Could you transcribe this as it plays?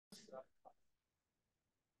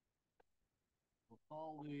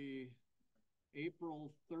Call the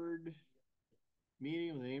April 3rd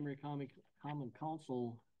meeting of the Amory Common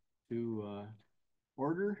Council to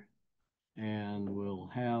order, and we'll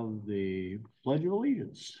have the Pledge of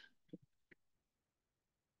Allegiance.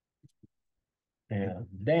 And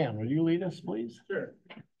Dan, will you lead us, please? Sure.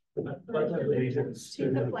 I pledge allegiance to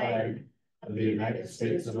the flag of the United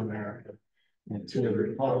States of America and to the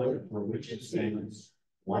republic for which it stands,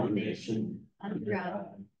 one nation, under God,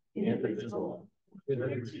 indivisible, with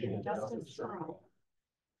liberty and justice for all.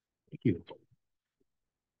 Thank you.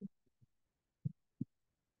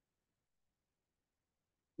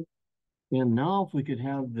 And now if we could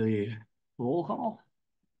have the roll call.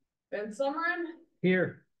 Ben Summerin.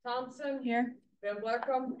 Here. Thompson. Here. Van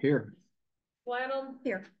Bleckum. Here. Planum.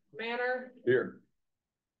 Here. Manner. Here.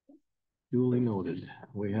 Duly noted.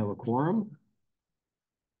 We have a quorum.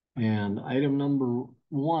 And item number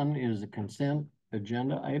 1 is the consent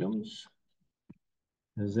agenda items.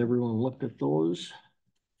 Has everyone looked at those?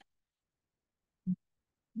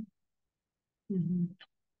 Mm-hmm.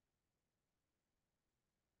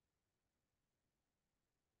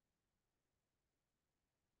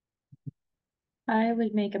 I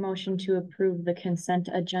would make a motion to approve the consent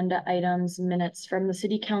agenda items minutes from the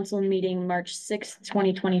city council meeting March 6th,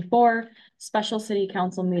 2024, special city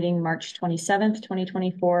council meeting March 27th,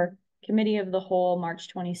 2024, committee of the whole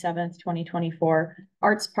March 27th, 2024,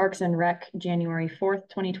 arts, parks and rec January 4th,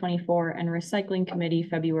 2024, and recycling committee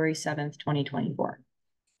February 7th, 2024. Is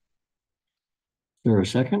there a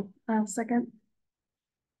second? I'll second.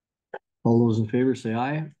 All those in favor say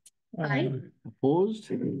aye. Aye.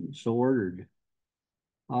 Opposed? So ordered.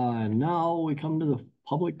 Now we come to the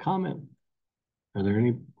public comment. Are there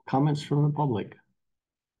any comments from the public?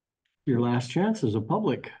 Your last chance as a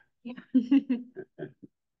public. Yeah.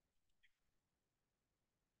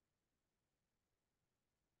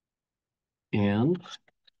 And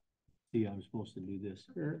see, I'm supposed to do this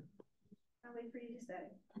here. I'll wait for you to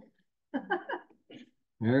say.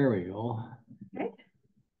 There we go. Okay.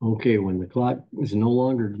 Okay, when the clock is no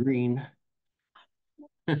longer green,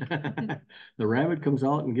 the rabbit comes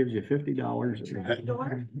out and gives you $50.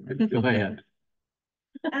 Go ahead.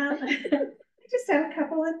 I just have a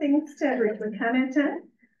couple of things to briefly comment on.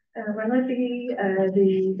 One would be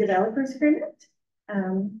the developers agreement.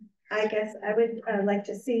 I guess I would like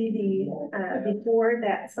to see the before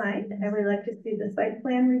that signed. I would like to see the site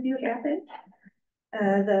plan review happen.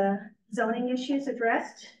 The zoning issues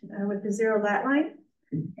addressed with the 0 lot line,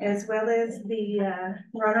 as well as the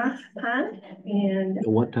runoff pond and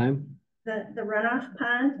What time? the runoff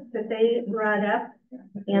pond that they brought up,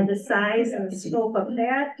 and the size and the scope of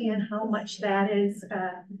that, and how much that is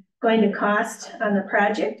going to cost on the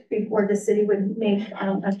project before the city would make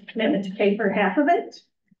a commitment to pay for half of it.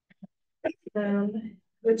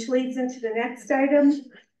 Which leads into the next item,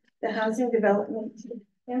 the housing development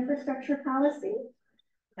infrastructure policy.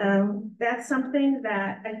 That's something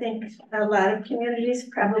that I think a lot of communities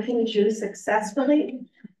probably do successfully,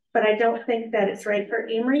 but I don't think that it's right for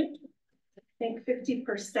Amory. I think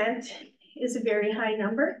 50% is a very high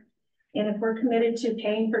number. And if we're committed to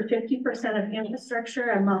paying for 50% of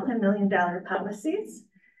infrastructure on multi-million-dollar policies,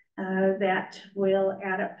 that will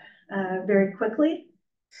add up very quickly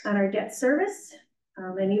on our debt service.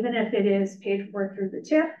 And even if it is paid for through the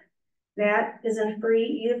TIF, that isn't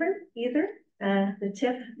free either. The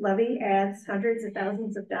TIF levy adds hundreds of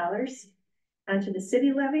thousands of dollars onto the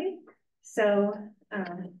city levy. So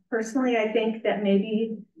personally, I think that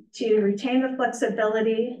maybe to retain the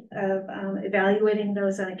flexibility of evaluating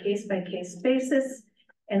those on a case-by-case basis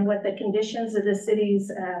and what the conditions of the city's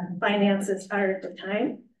finances are at the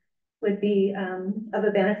time would be of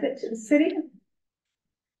a benefit to the city.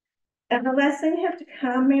 And the last thing I have to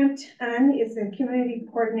comment on is the community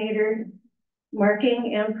coordinator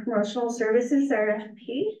marketing and promotional services,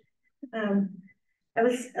 RFP. I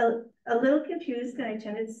was a little confused when I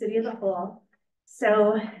attended City of the Whole.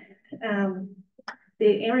 So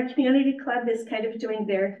the Amory Community Club is kind of doing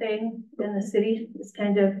their thing, and the city is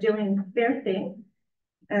kind of doing their thing,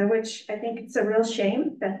 which I think it's a real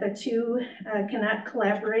shame that the two cannot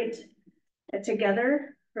collaborate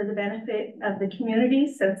together for the benefit of the community,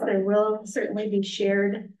 since there will certainly be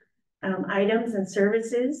shared items and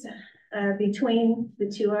services between the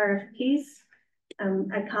two RFPs.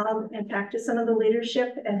 I called and talked to some of the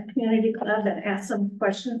leadership at Community Club and asked some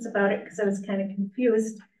questions about it because I was kind of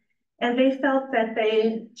confused. And they felt that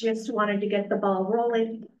they just wanted to get the ball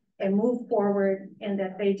rolling and move forward, and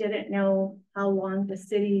that they didn't know how long the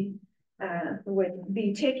city would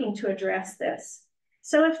be taking to address this.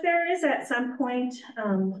 So if there is at some point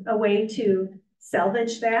a way to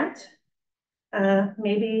salvage that,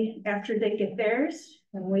 maybe after they get theirs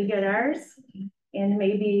and we get ours. And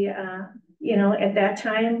maybe, you know, at that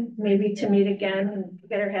time, maybe to meet again and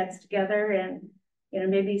get our heads together and, you know,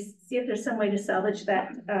 maybe see if there's some way to salvage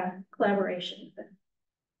that, collaboration.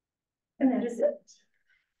 And that is it.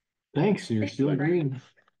 Thanks, you're Thank still you, Fran. agreeing.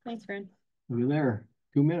 Thanks, Fran. You're there.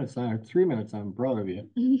 2 minutes, 3 minutes. I'm proud of you.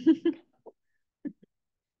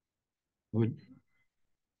 Would.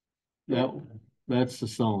 That's the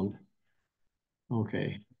sound.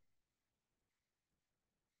 Okay.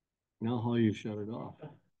 Now how you shut it off?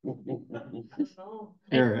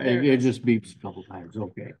 There, it just beeps a couple times.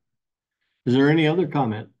 Okay. Is there any other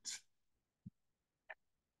comments?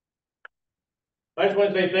 I just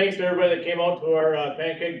want to say thanks to everybody that came out to our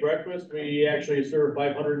pancake breakfast. We actually served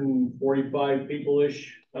 545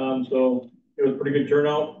 people-ish. So it was a pretty good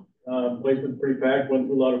turnout. Place was pretty packed, went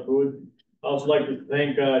through a lot of food. I also like to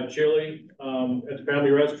thank Chili at the family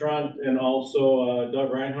restaurant and also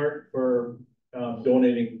Doug Reinhardt for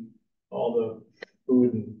donating all the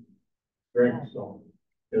food and drinks. So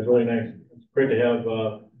it was really nice. It's great to have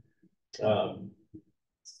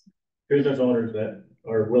business owners that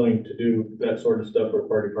are willing to do that sort of stuff for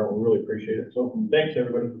fire department. We really appreciate it. So thanks,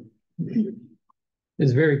 everybody.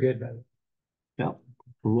 It's very good, by the way. Yeah,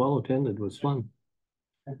 well attended, was fun.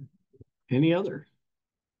 Any other?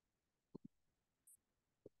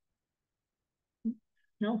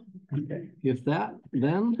 No. Okay, if that,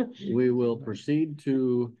 then we will proceed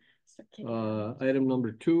to item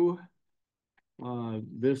number 2.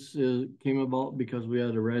 This came about because we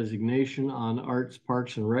had a resignation on Arts,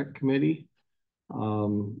 Parks and Rec Committee.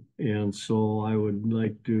 And so I would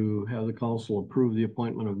like to have the council approve the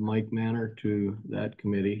appointment of Mike Manor to that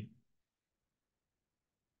committee.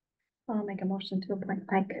 I'll make a motion to appoint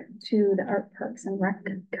Mike to the Art Parks and Rec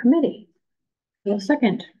Committee.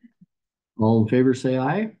 Second. All in favor, say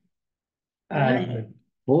aye.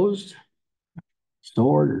 Opposed? So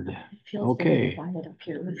ordered. Okay.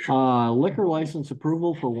 Liquor license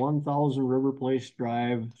approval for 1000 River Place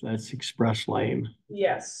Drive, that's Express Lane.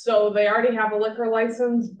 Yes, so they already have a liquor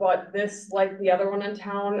license, but this, like the other one in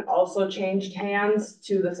town, also changed hands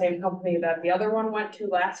to the same company that the other one went to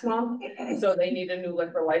last month. So they need a new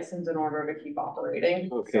liquor license in order to keep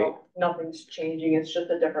operating. Okay. So nothing's changing, it's just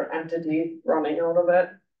a different entity running out of it.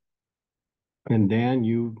 And Dan,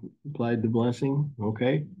 you applied the blessing,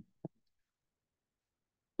 okay?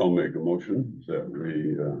 I'll make a motion that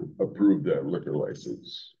we approve that liquor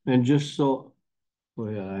license. And just so,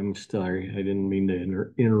 well, yeah, I'm sorry, I didn't mean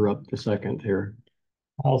to interrupt a second here.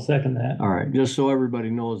 I'll second that. All right, just so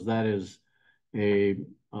everybody knows, that is a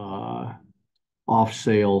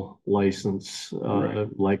off-sale license, Right.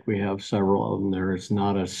 like we have several of them there. It's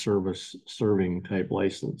not a serving type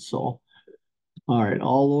license, so. All right,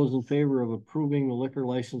 all those in favor of approving the liquor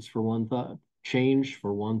license for change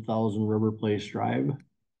for 1000 River Place Drive,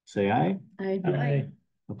 say aye. Aye.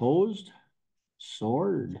 Opposed? So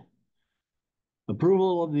ordered.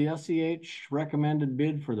 Approval of the SEH recommended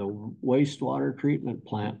bid for the wastewater treatment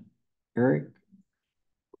plant. Eric?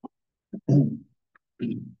 Good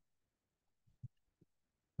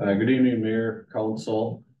evening, Mayor,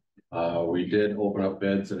 Council. We did open up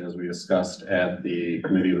bids, and as we discussed at the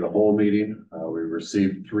committee of the whole meeting, we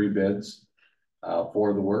received 3 bids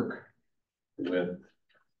for the work, with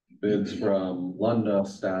bids from Lunda,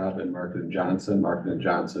 Staub, and Martin and Johnson. Martin and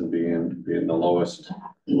Johnson being the lowest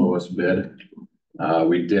bid.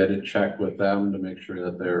 We did check with them to make sure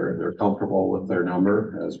that they're comfortable with their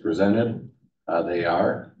number as presented. They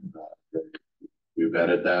are. We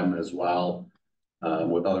vetted them as well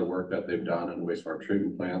with other work that they've done in wastewater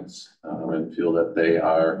treatment plants, and feel that they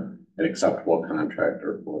are an acceptable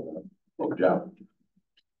contractor for the job.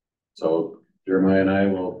 So Jeremiah and I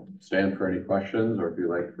will stand for any questions, or if you'd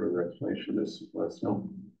like further explanation, just let us know.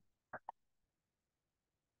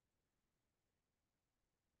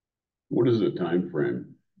 What is the time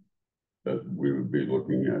frame that we would be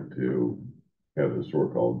looking at to have this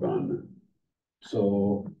work all done?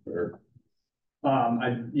 So,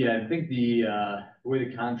 I think the way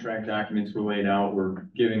the contract documents were laid out, we're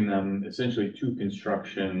giving them essentially 2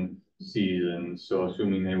 construction seasons. So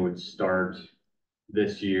assuming they would start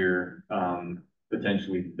this year,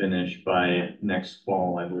 potentially finish by next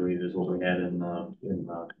fall, I believe is what we had in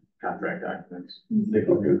the contract documents.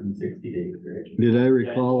 60 days. Did I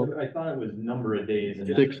recall? Yeah, I thought it was number of days.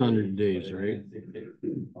 600 days, right?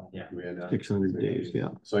 Yeah. We had 600 days, yeah.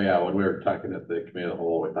 So yeah, when we were talking at the committee of the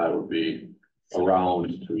whole, we thought it would be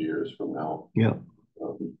around 2 years from now. Yeah.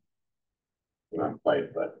 Not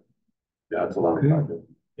quite, but yeah, it's a long Okay. project.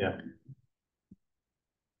 Yeah.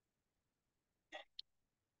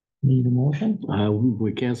 Need a motion?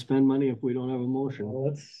 We can't spend money if we don't have a motion.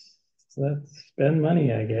 Well, let's spend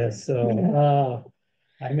money, I guess. So,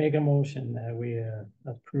 I make a motion that we,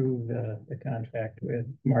 approve, the contract with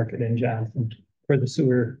Market and Johnson for the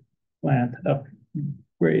sewer plant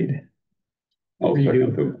upgrade. I'll second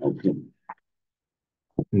Redo. the motion.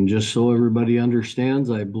 And just so everybody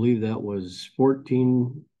understands, I believe that was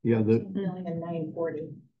 14, yeah, the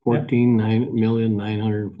 $1,940,000.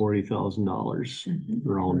 14,940,000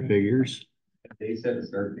 round figures. They said a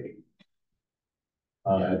start date.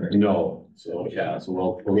 No, so yeah, so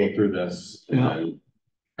we'll go through this and then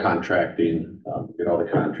contracting, get all the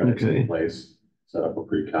contracts Okay. in place, set up a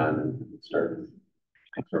pre-con and start.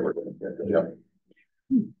 Yep.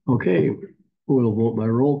 Okay, we'll vote by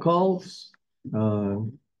roll calls.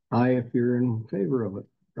 Aye if you're in favor of it.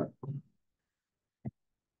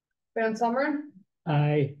 Van Summeren,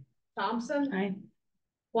 Aye. Thompson, Aye.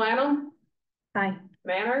 Planum, Aye.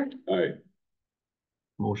 Manner, Aye.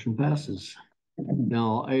 Motion passes.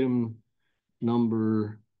 Now, item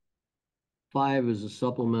number 5 is a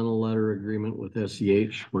supplemental letter agreement with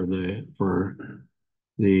SEH for the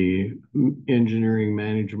engineering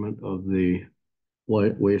management of the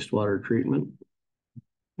wastewater treatment.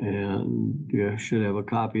 And you should have a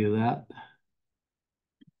copy of that.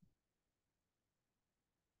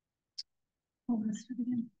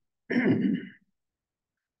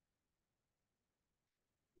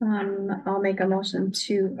 I'll make a motion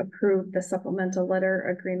to approve the supplemental letter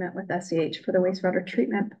agreement with SEH for the wastewater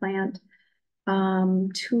treatment plant. 2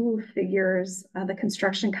 figures, the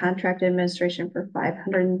construction contract administration for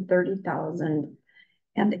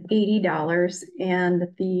 $530,080, and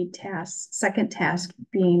the second task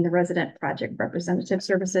being the resident project representative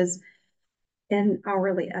services, an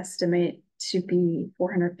hourly estimate to be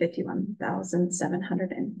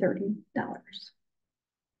 $451,730.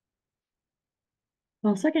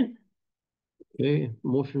 Well, second. Okay,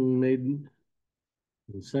 motion made and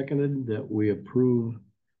seconded that we approve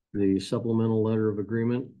the supplemental letter of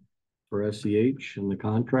agreement for SEH and the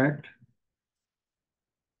contract.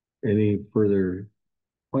 Any further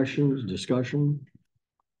questions, discussion?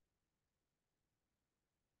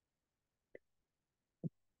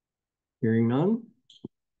 Hearing none,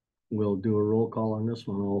 we'll do a roll call on this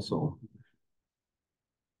one also.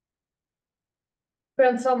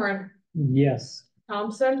 Van Summeren, Yes.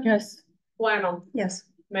 Thompson, Yes. Planum, Yes.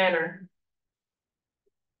 Manner.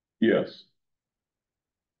 Yes.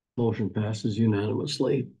 Motion passes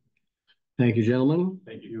unanimously. Thank you, gentlemen.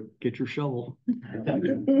 Thank you. Get your shovel.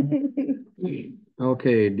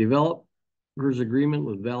 Okay, developers agreement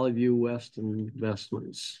with Valley View West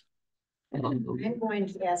Investments. I'm going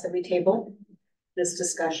to ask that we table this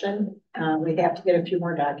discussion. We have to get a few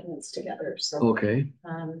more documents together, so. Okay,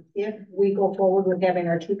 If we go forward with having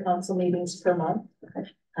our 2 council meetings per month,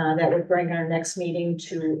 that would bring our next meeting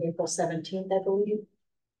to April 17th, I believe.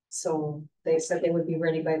 So they said they would be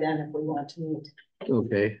ready by then if we want to meet.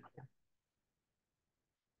 okay.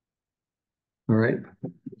 All right,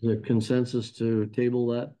 the consensus to table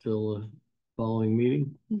that till the following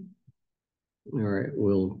meeting? All right,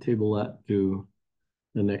 we'll table that to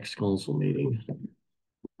the next council meeting.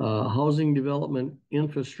 Housing development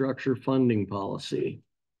infrastructure funding policy.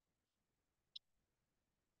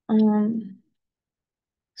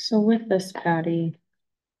 So with this, Patty,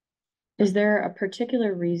 is there a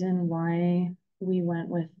particular reason why we went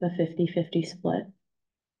with the 50-50 split?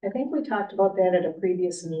 I think we talked about that at a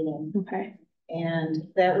previous meeting, Okay. and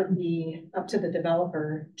that would be up to the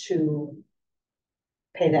developer to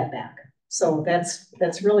pay that back. So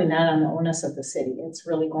that's really not on the onus of the city. It's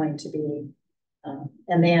really going to be,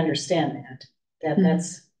 and they understand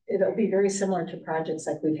it'll be very similar to projects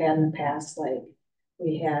like we've had in the past, like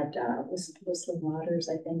we had, Whistling Waters,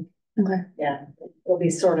 I think. Okay. Yeah, it'll be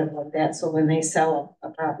sort of like that. So when they sell a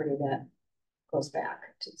property, that goes back.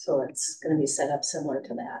 So it's gonna be set up similar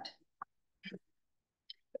to that.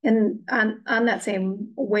 And on that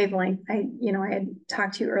same wavelength, I had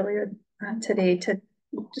talked to you earlier today to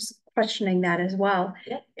just questioning that as well.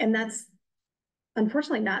 Yep. And that's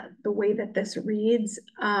unfortunately not the way that this reads.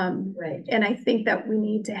 Right. And I think that we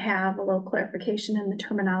need to have a little clarification in the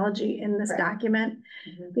terminology in this Correct. document,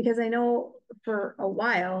 Mhm. because I know for a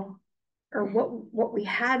while, or what we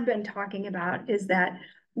had been talking about is that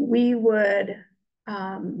we would,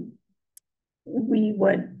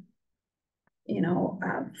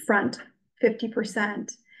 front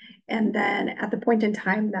 50%. And then at the point in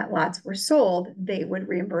time that lots were sold, they would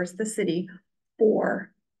reimburse the city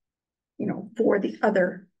for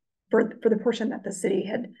the portion that the city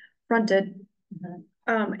had fronted. Mhm.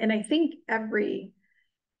 And I think every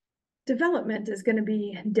development is gonna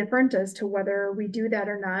be different as to whether we do that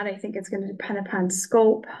or not. I think it's gonna depend upon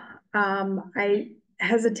scope. I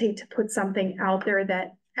hesitate to put something out there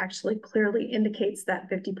that actually clearly indicates that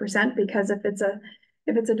 50%, because if it's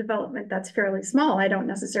a development that's fairly small, I don't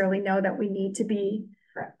necessarily know that we need to be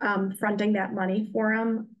fronting that money for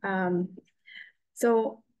them.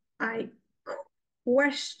 So I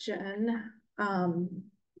question,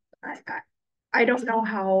 I don't know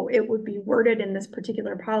how it would be worded in this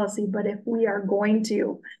particular policy, but if we are going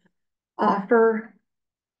to offer,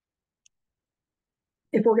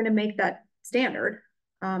 if we're gonna make that standard,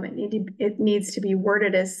 it needs to be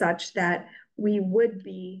worded as such that we would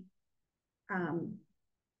be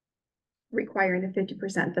requiring the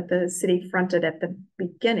 50% that the city fronted at the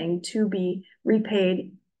beginning to be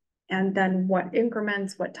repaid, and then what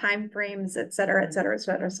increments, what timeframes, et cetera, et cetera, et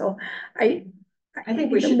cetera. So I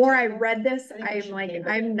think the more I read this, I'm like,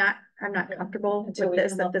 I'm not comfortable with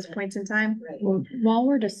this at this point in time. Well, while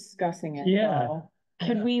we're discussing it, Yeah. though,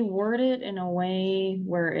 could we word it in a way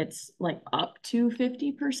where it's like up to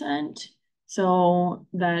 50%? So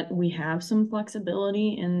that we have some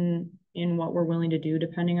flexibility in what we're willing to do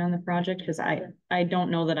depending on the project? Cause I don't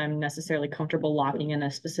know that I'm necessarily comfortable locking in a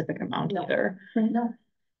specific amount either. No.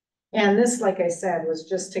 And this, like I said, was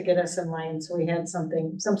just to get us in line, so we had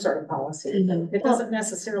something, some sort of policy. Mhm. It doesn't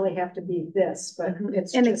necessarily have to be this, but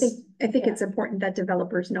it's And just. I think it's important that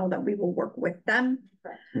developers know that we will work with them.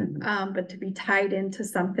 But to be tied into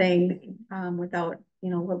something, without, a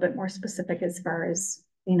little bit more specific as far as,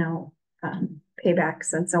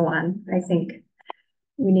 paybacks and so on, I think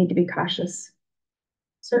we need to be cautious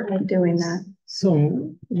Certainly doing that.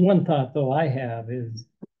 So one thought though I have is,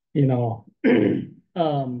 do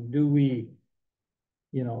we,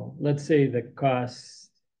 let's say the costs,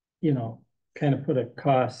 kind of put a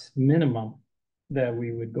cost minimum that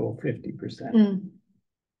we would go 50%.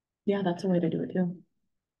 Yeah, that's a way to do it too.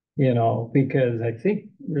 Because I think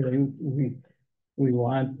really we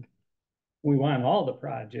want all the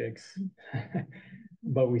projects,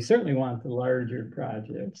 but we certainly want the larger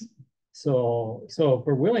projects. So if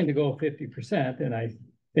we're willing to go 50%, and I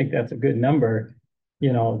think that's a good number,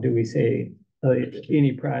 do we say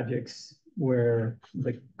any projects where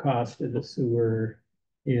the cost of the sewer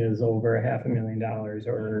is over $500,000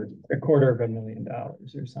 or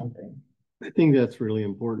 $250,000 or something? I think that's really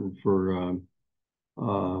important for,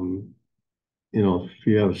 if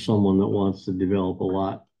you have someone that wants to develop a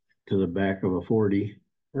lot to the back of a 40.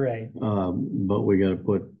 Right. But we gotta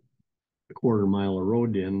put a quarter mile of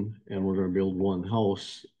road in and we're gonna build one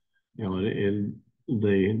house, and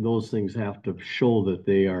those things have to show that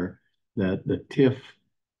that the TIF,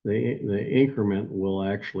 the increment will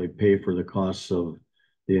actually pay for the costs of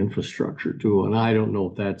the infrastructure too. And I don't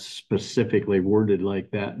know if that's specifically worded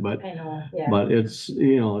like that, but I know, yeah. but it's,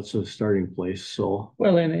 it's a starting place, so.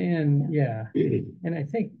 Well, and yeah, and I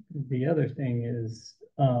think the other thing is,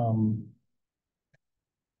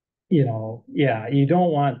 you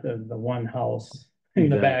don't want the one house in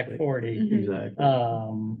the back Exactly. 40.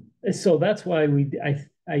 Exactly. So that's why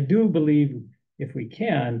I do believe if we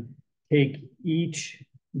can take each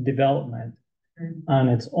development on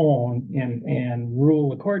its own and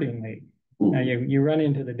rule accordingly. Now you run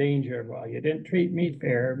into the danger of, well, you didn't treat me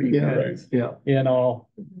fair because, Yeah.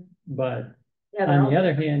 but Yeah, on the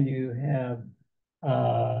other hand, you have,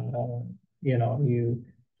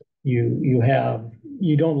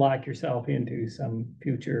 you don't lock yourself into some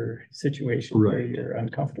future situation where Right. you're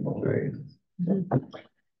uncomfortable. Right.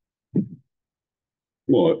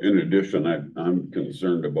 Well, in addition, I'm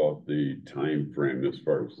concerned about the time frame as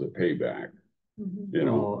far as the payback.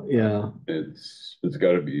 Oh, yeah. It's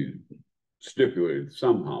gotta be stipulated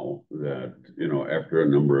somehow that, after a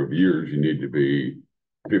number of years, you need to be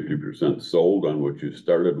 50% sold on what you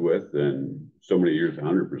started with, and so many years,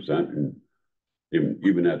 100%. And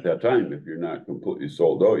even at that time, if you're not completely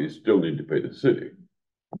sold out, you still need to pay the city.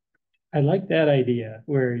 I like that idea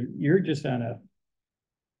where you're just on a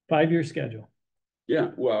 5-year schedule.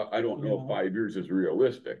 Yeah, well, I don't know if 5 years is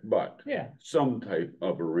realistic, but Yeah. some type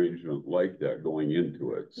of arrangement like that going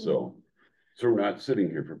into it, so we're not sitting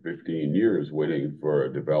here for 15 years waiting for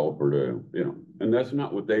a developer to, and that's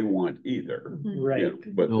not what they want either. Right.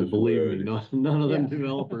 But No, this believe me, would- none of them Yeah.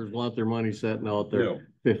 developers want their money sitting out there No,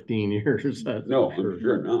 15 years. That's no, for I'm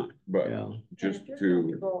sure not, but Yeah. just And if you're to,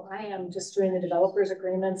 comfortable, I am just doing the developers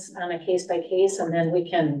agreements on a case by case, and then we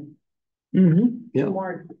can Yeah. do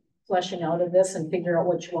more fleshing out of this and figure out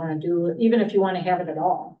what you wanna do, even if you wanna have it at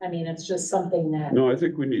all. I mean, it's just something that, no, I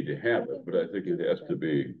think we need to have it, but I think it has to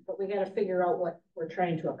be, but we gotta figure out what we're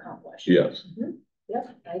trying to accomplish. yes.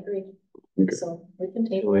 Yep, I agree. So we can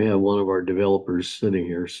table We it. have one of our developers sitting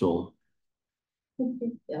here, so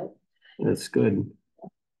Yep. that's good.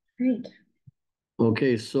 Great.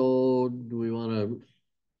 Okay, so do we want to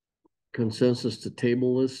consensus to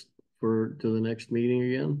table this to the next meeting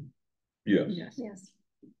again? Yes. Yes.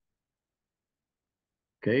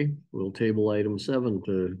 Okay, we'll table item 7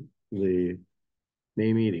 to the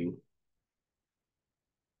May meeting.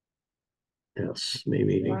 Yes, May Do you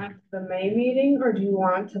meeting. want the May meeting or do you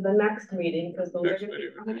want to the next meeting? Cause those are Next gonna be.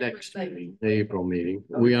 meeting. The next meeting, the April meeting.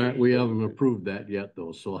 We haven't approved that yet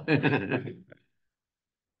though, so.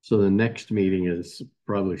 So the next meeting is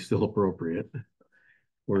probably still appropriate.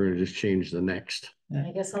 We're gonna just change the next.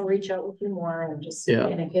 I guess I'll reach out with you more and just Yeah.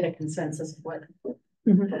 kind of get a consensus of what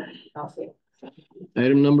Mhm. I'll feel.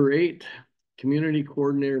 Item number 8, Community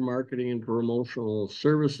Coordinator Marketing and Promotional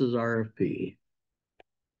Services RFP.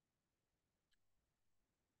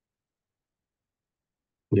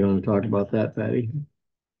 You want to talk about that, Patty?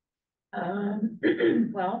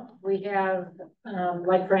 Well, we have,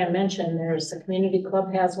 like Fran mentioned, there's a community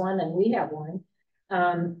club has one and we have one.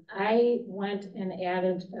 I went and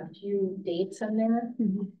added a few dates in there.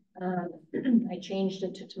 I changed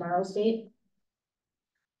it to tomorrow's date.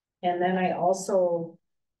 And then I also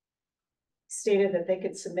stated that they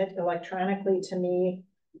could submit electronically to me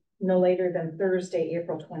no later than Thursday,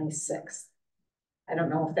 April 26th. I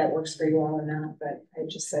don't know if that works for you all or not, but I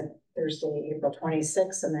just said Thursday, April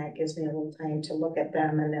 26th, and that gives me a little time to look at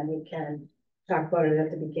them, and then we can talk about it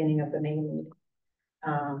at the beginning of the May meeting.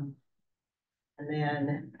 And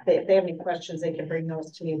then if they have any questions, they can bring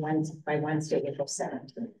those to me by Wednesday, April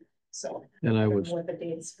 7th. So. And I don't was, know what the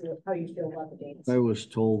dates, how you feel about the dates. I was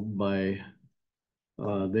told by,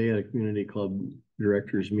 they had a community club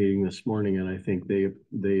directors meeting this morning, and I think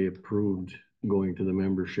they approved going to the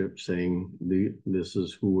membership saying this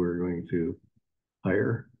is who we're going to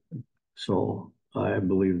hire. So I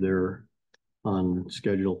believe they're on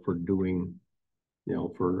schedule for doing,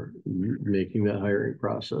 for making that hiring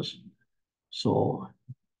process. So.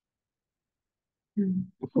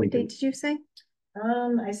 What date did you say?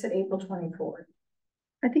 I said April 24th.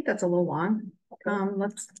 I think that's a little long.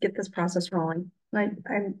 Let's get this process rolling.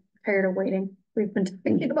 I'm tired of waiting. We've been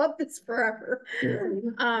thinking about this forever.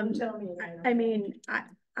 Tell me. I mean,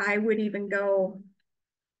 I would even go,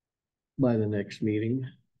 By the next meeting.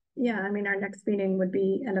 yeah, I mean, our next meeting would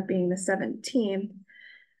end up being the 17th.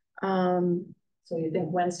 So you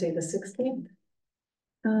think Wednesday, the 16th?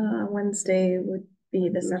 Wednesday would be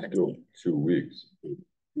the There's still 17th. 2 weeks.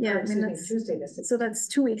 Yeah, I Excuse mean, me, that's, Tuesday, the 16th. so that's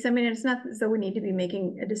 2 weeks. I mean, it's not as though we need to be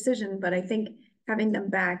making a decision, but I think having them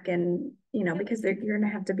back and, because you're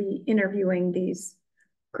gonna have to be interviewing these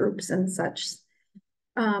groups and such.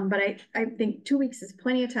 But I think 2 weeks is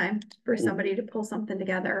plenty of time for somebody to pull something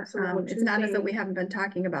together. So would It's not as though Tuesday- we haven't been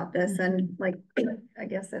talking about this and I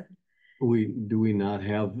guess if. Do we not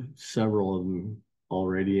have several of them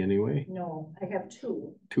already anyway? No, I have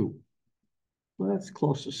 2. 2. Well, that's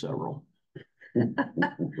close to several.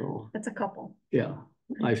 So, That's a couple. yeah,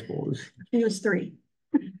 I suppose. It was 3.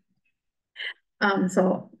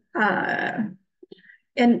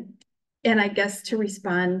 And I guess to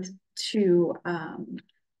respond to,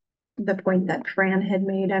 the point that Fran had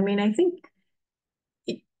made, I mean, I think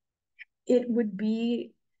it would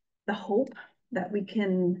be the hope that we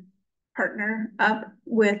can partner up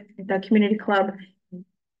with the community club.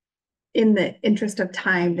 In the interest of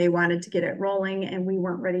time, they wanted to get it rolling and we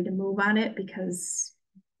weren't ready to move on it because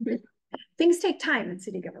things take time in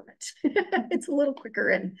city government. It's a little quicker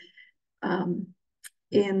in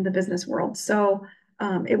the business world. So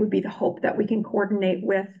it would be the hope that we can coordinate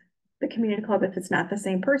with the community club. If it's not the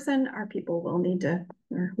same person, our people will need to,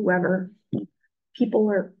 or whoever, people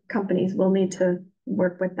or companies will need to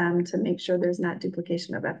work with them to make sure there's not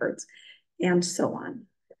duplication of efforts and so on.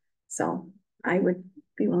 So I would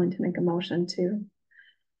be willing to make a motion to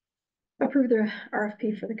approve the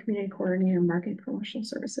RFP for the community coordinator marketing promotional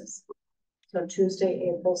services. So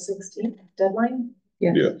Tuesday, April 16th deadline?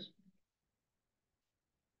 Yes.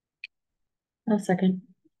 I'll second.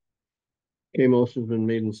 Okay, motion's been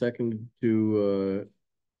made and seconded to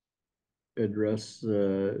address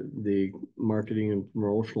the marketing and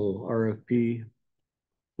promotional RFP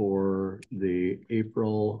for the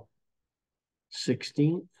April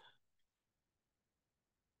 16th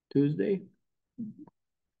Tuesday.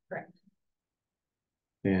 Correct.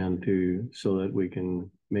 And so that we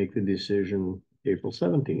can make the decision April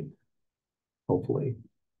 17th, hopefully.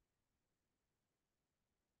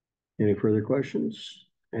 Any further questions,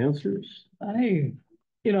 answers?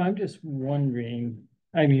 I'm just wondering,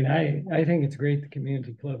 I mean, I think it's great the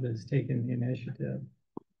community club has taken the initiative.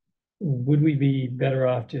 would we be better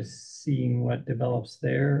off just seeing what develops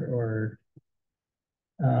there or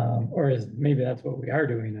is, maybe that's what we are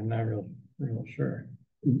doing, I'm not real sure.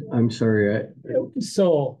 I'm sorry,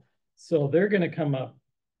 So they're gonna come up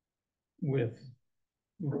with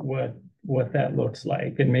what that looks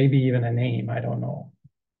like, and maybe even a name, I don't know,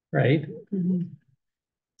 right?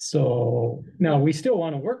 So, now, we still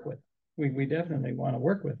wanna work with, we definitely wanna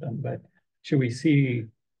work with them, but should we see,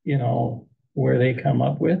 where they come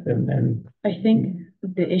up with, and then, I think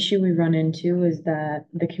the issue we run into is that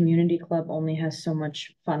the community club only has so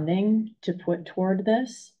much funding to put toward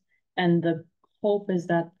this. And the hope is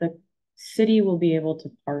that the city will be able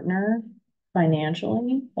to partner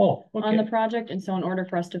financially oh, on the okay, project. And so in order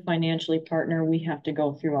for us to financially partner, we have to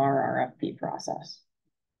go through our RFP process.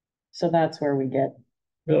 So that's where we get,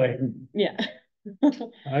 really, yeah.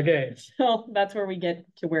 okay, So that's where we get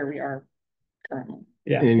to where we are currently.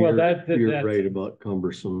 yeah, and well, you're that's right about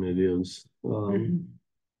cumbersome, it is. Mhm.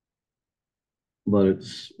 But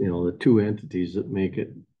it's, the two entities that make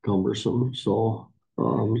it cumbersome, so,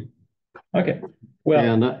 okay,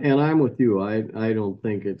 well, and I'm with you, I don't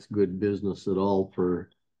think it's good business at all for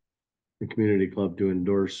the community club to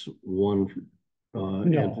endorse one No.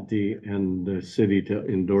 entity and the city to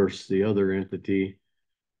endorse the other entity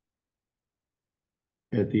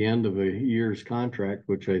at the end of a year's contract,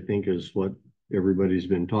 which I think is what everybody's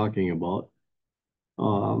been talking about.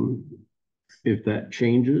 If that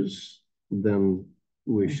changes, then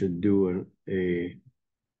we should do a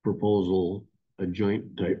proposal, a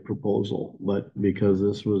joint type proposal, but because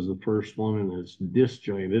this was the first one and it's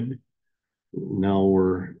disjointed, now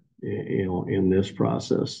we're, in this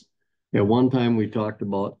process. At one time, we talked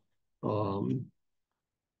about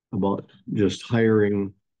just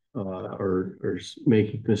hiring, or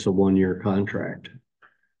making this a 1-year contract.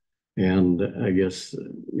 And I guess,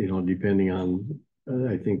 depending on,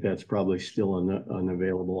 I think that's probably still an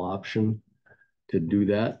available option to do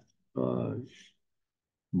that.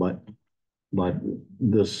 But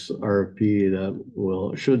this RFP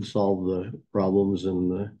that should solve the problems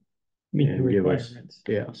and meet the and give us, requirements.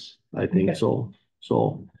 yes, I think Okay. so.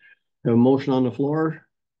 So, have a motion on the floor.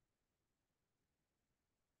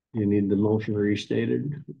 You need the motion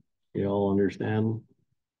restated. You all understand?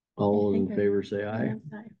 All in favor, say aye.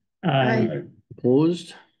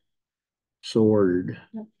 Opposed? So ordered.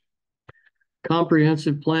 Yep.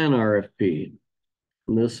 Comprehensive plan RFP.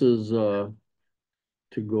 And this is to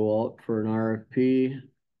go out for an RFP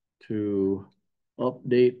to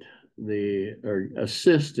update or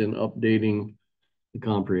assist in updating the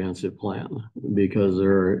comprehensive plan, because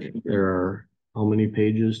there are how many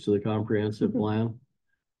pages to the comprehensive plan?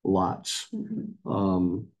 Lots.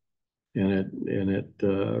 And it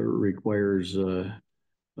requires a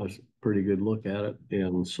pretty good look at it,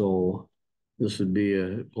 and so this would be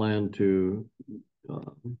a plan to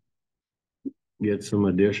get some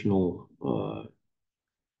additional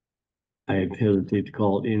I hesitate to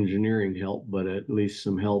call it engineering help, but at least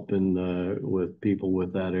some help with people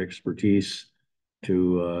with that expertise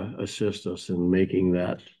to assist us in making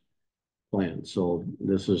that plan. So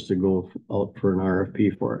this is to go out for an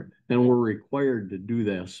RFP for it. And we're required to do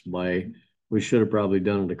this we should have probably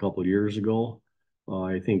done it a couple of years ago.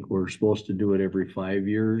 I think we're supposed to do it every 5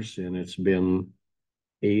 years, and it's been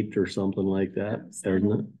 8 or something like that,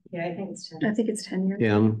 isn't it? Yeah, I think it's 10. I think it's 10 years.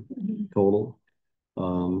 10 total.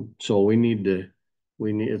 So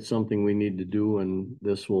it's something we need to do, and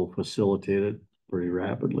this will facilitate it pretty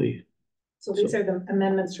rapidly. So these are the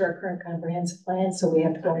amendments to our current comprehensive plan, so we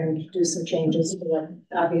have to go and do some changes to what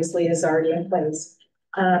obviously is already in place.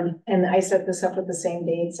 And I set this up with the same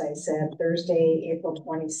dates. I said Thursday, April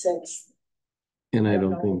 26th. And I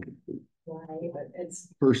don't think, Why, but it's,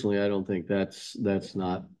 personally, I don't think that's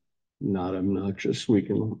not obnoxious. We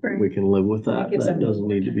can Right. live with that. Gives That them- doesn't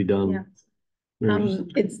need to be done. Yeah. There's-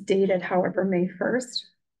 It's dated, however, May 1st.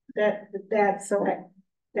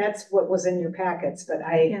 that's what was in your packets, but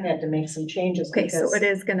I Yeah. had to make some changes. Okay, so because it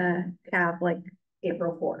is gonna have like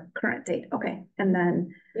April 4th. current date, okay, and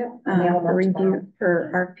then Yep. mail them out review tomorrow.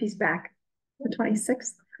 for RFPs back the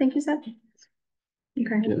 26th, I think you said.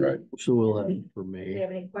 Okay, Right. So we'll have it for If you May.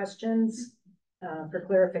 have any questions, for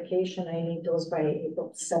clarification, I need those by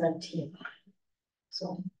April 17th.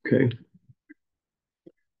 So, Okay. Is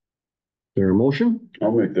there a motion?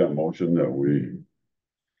 I'll make that motion that we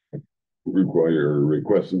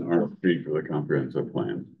request an RFP for the comprehensive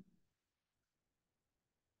plan.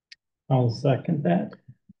 I'll second that.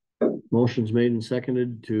 Motion's made and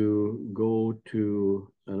seconded to go to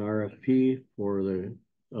an RFP for the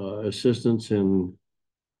assistance in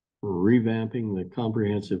revamping the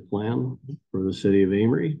comprehensive plan for the city of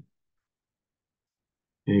Amory.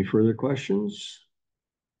 Any further questions?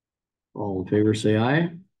 All in favor, say aye.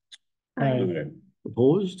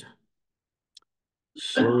 Opposed?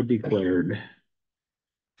 So declared.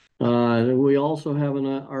 We also have an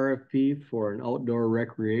RFP for an outdoor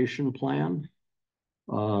recreation plan.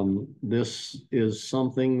 This is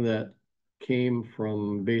something that came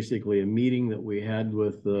from basically a meeting that we had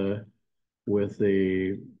with a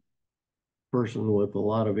person with a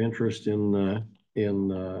lot of interest in the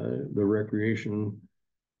recreation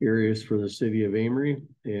areas for the city of Amory,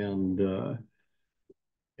 and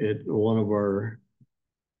one of our,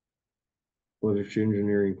 which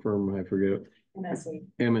engineering firm, I forget,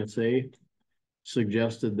 MSA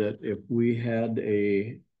suggested that if we had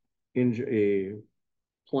a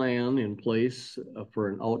plan in place for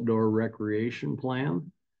an outdoor recreation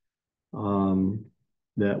plan,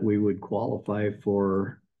 that we would qualify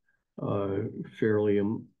for fairly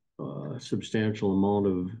substantial amount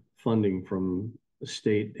of funding from the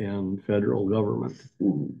state and federal government.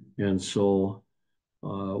 And so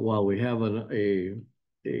while we have a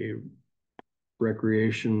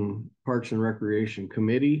Parks and Recreation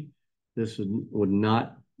Committee, this would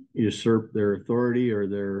not usurp their authority or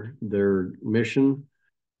their mission,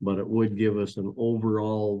 but it would give us an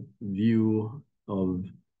overall view of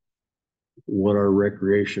what our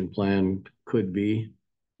recreation plan could be,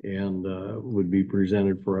 and would be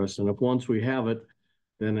presented for us. And if once we have it,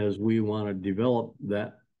 then as we want to develop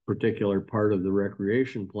that particular part of the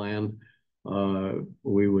recreation plan,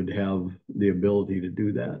 we would have the ability to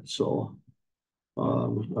do that. So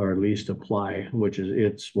or at least apply, which is,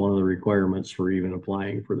 it's one of the requirements for even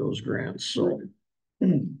applying for those grants. So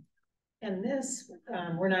and this,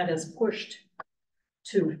 we're not as pushed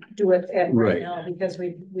to do it at right now, because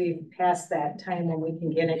we've passed that time when we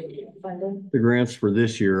can get it funded. The grants for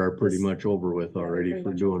this year are pretty much over with already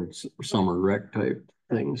for doing summer rec type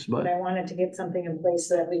things, but I wanted to get something in place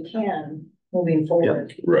so that we can moving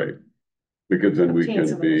forward. Yep. Right. Because then we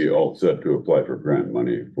can be all set to apply for grant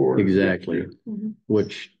money for. Exactly.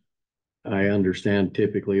 Which I understand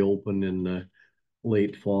typically open in the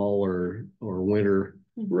late fall or winter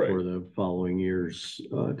for the following years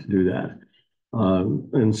to do that.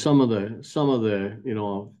 And some of the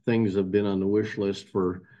things have been on the wish list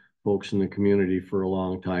for folks in the community for a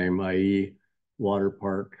long time, i.e. water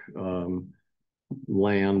park,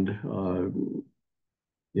 land, or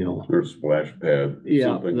splash pad.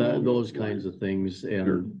 Yeah, those kinds of things.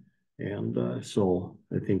 And so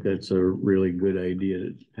I think that's a really good idea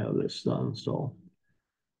to have this done. So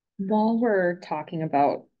while we're talking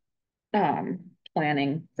about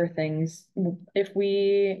planning for things, if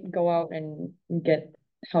we go out and get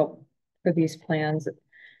help for these plans,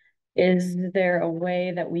 is there a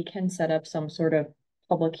way that we can set up some sort of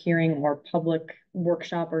public hearing or public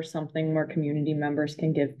workshop or something where community members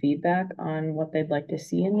can give feedback on what they'd like to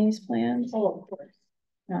see in these plans? Oh, of course.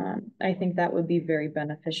 I think that would be very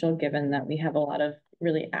beneficial, given that we have a lot of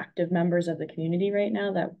really active members of the community right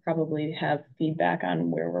now that probably have feedback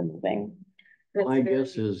on where we're moving. My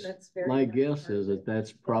guess is that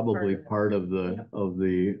that's probably part of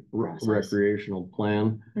the recreational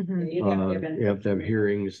plan. You have to have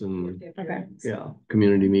hearings and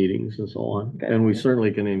community meetings and so on. And we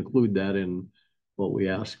certainly can include that in what we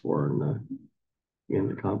ask for in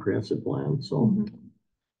the comprehensive plan. So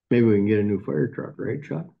maybe we can get a new fire truck, right,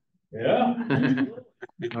 Chuck? Yeah.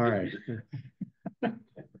 All right.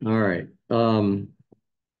 All right.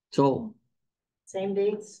 So same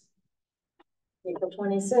dates. April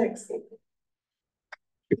 26th.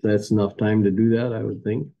 If that's enough time to do that, I would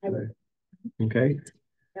think. Okay.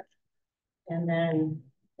 Yep. And then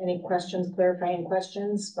any questions, clarifying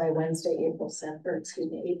questions by Wednesday, April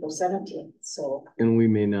 17th. So. And we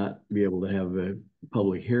may not be able to have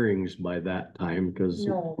public hearings by that time because,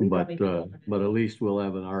 but at least we'll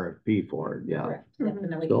have an RFP for it. Yeah. Correct.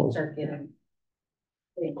 And then we can start getting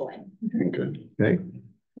going. Okay.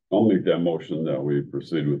 I'll make that motion that we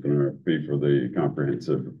proceed with an RFP for the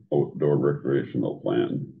comprehensive outdoor recreational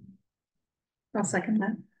plan. I'll second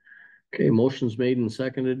that. Okay, motion's made and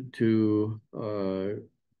seconded to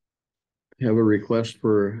have a request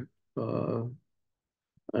for an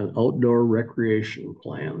outdoor recreation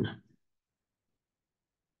plan.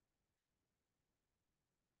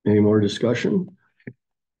 Any more discussion?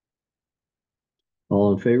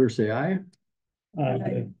 All in favor, say aye.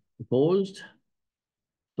 Aye. Opposed?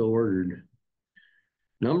 So ordered.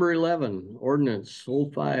 Number 11, ordinance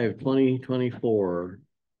 05-2024,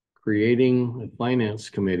 creating a finance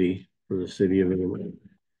committee for the city of Amory.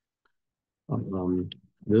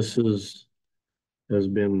 This has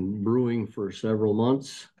been brewing for several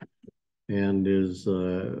months and is,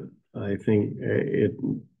 I think it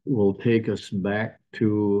will take us back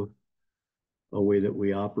to a way that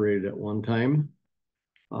we operated at one time.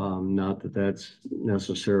 Not that that's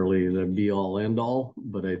necessarily the be all end all,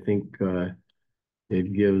 but I think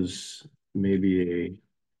it gives maybe a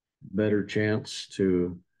better chance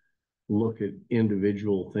to look at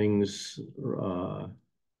individual things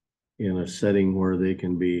in a setting where they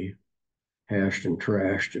can be hashed and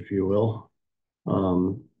trashed, if you will.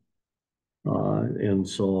 And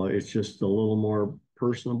so it's just a little more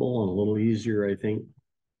personable and a little easier, I think,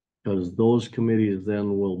 because those committees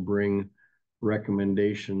then will bring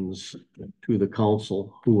recommendations to the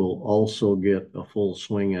council, who will also get a full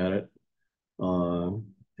swing at it,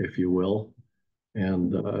 if you will.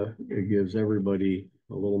 And it gives everybody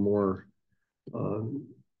a little more,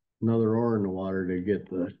 another oar in the water to get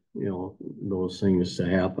the, those things to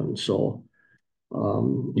happen. So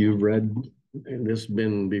you've read, and this has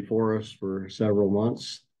been before us for several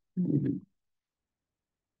months.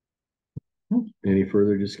 Any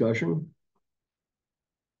further discussion?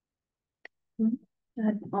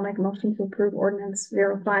 I'll make a motion to approve ordinance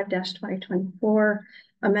 05-2024,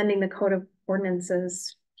 amending the code of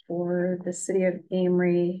ordinances for the city of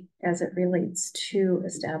Amory as it relates to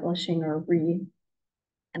establishing or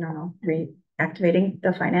reactivating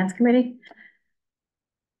the finance committee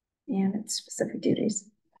and its specific duties.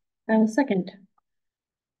 I will second.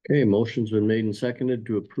 Okay, motion's been made and seconded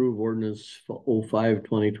to approve ordinance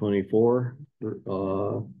 05-2024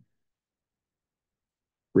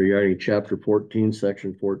 regarding chapter 14,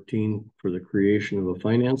 section 14 for the creation of a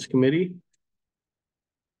finance committee.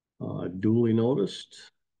 Duly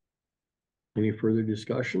noticed. Any further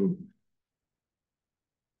discussion?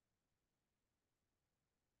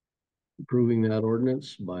 Approving that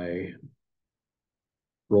ordinance by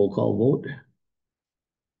roll call vote.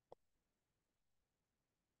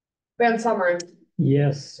 Van Summeren,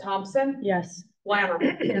 Yes. Thompson, Yes. Lanham,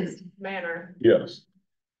 Manor. Yes.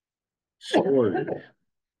 So ordered.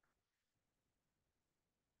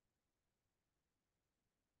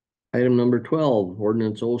 Item number 12,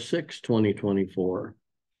 ordinance 06-2024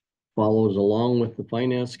 follows along with the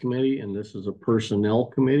finance committee, and this is a personnel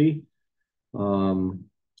committee. And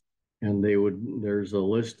there's a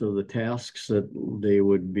list of the tasks that they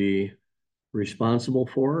would be responsible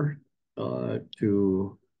for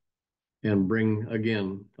and bring,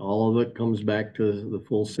 again, all of it comes back to the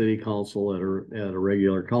full city council at a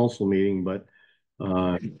regular council meeting, but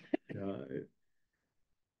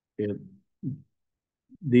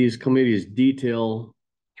these committees detail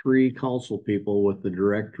 3 council people with the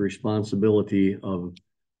direct responsibility of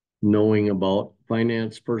knowing about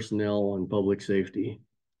finance, personnel, and public safety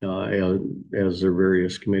as their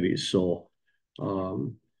various committees. So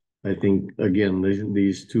I think, again,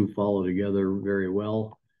 these 2 follow together very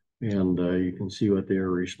well, and you can see what they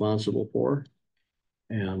are responsible for.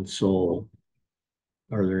 And so,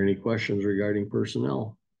 are there any questions regarding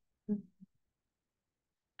personnel?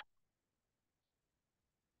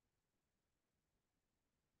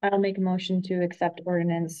 I'll make a motion to accept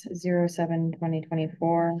ordinance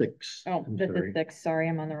 07-2024. 6. Oh, I'm this sorry. is 6. Sorry,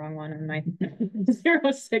 I'm on the wrong one on my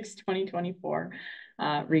 06-2024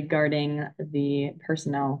 regarding the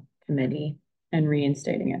personnel committee and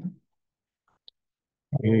reinstating it.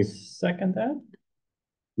 Any Second that?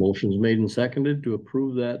 motions made and seconded to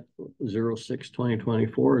approve that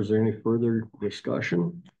 06-2024. Is there any further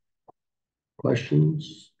discussion?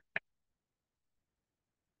 Questions?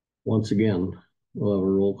 Once again, we'll have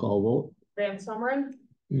a roll call vote. Van Summeren,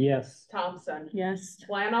 Yes. Thompson, Yes.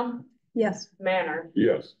 Lanham, Yes. Manor.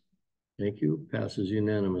 Yes. Thank you. Passes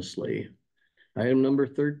unanimously. Item number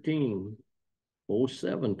 13,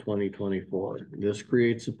 07-2024. This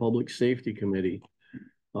creates a public safety committee.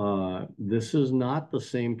 This is not the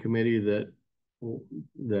same committee that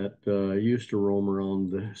used to roam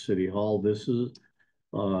around the city hall. This is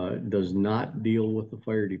does not deal with the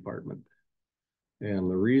fire department.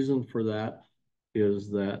 And the reason for that is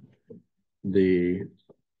that the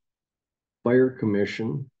fire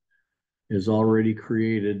commission is already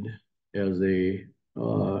created as a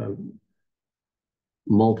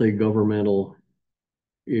multi-governmental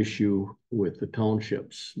issue with the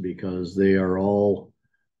townships, because they are all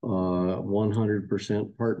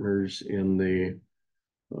 100% partners in the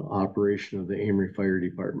operation of the Amory Fire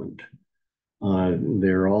Department.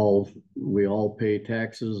 We all pay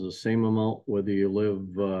taxes the same amount, whether you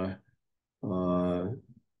live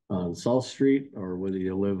on South Street or whether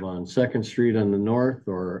you live on 2nd Street on the north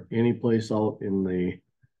or any place out in the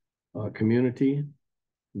community.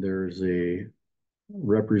 There's a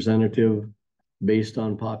representative based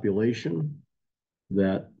on population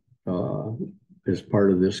that is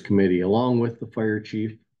part of this committee, along with the fire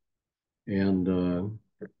chief and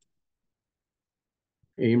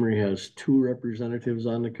Amory has 2 representatives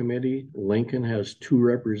on the committee. Lincoln has 2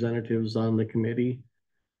 representatives on the committee.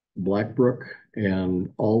 Blackbrook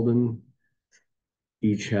and Alden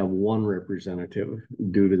each have 1 representative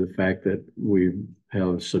due to the fact that we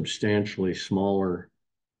have substantially smaller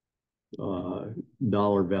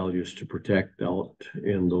dollar values to protect out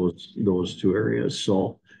in those 2 areas.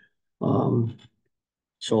 So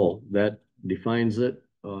so that defines it.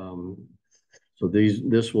 So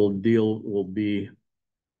this will be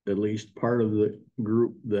at least part of the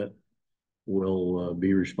group that will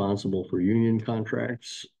be responsible for union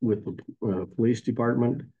contracts with the police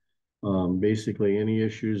department. Basically, any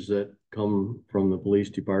issues that come from the police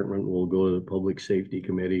department will go to the Public Safety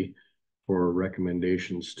Committee for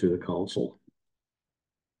recommendations to the council.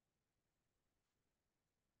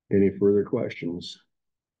 Any further questions?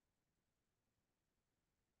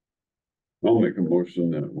 I'll make a motion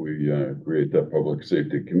that we create that Public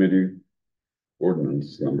Safety Committee,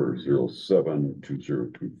 ordinance number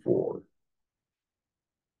 072024.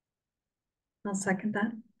 I'll second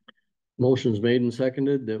that. Motion's made and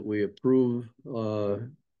seconded that we approve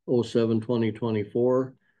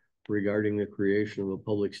 07-2024 regarding the creation of a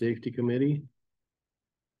Public Safety Committee.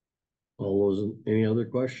 All those, any other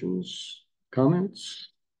questions, comments?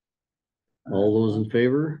 All those in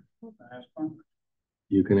favor?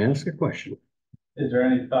 You can ask a question. Is there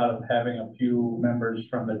any thought of having a few members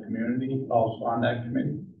from the community also on that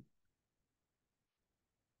committee?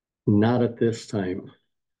 Not at this time.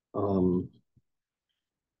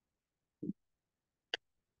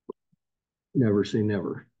 Never say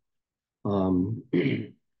never. All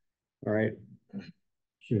right.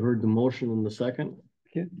 You heard the motion in the second?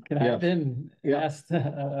 Can I Yes. then Yeah. ask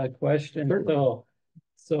a question? Certainly.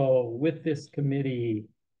 So with this committee,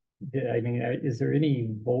 I mean, is there any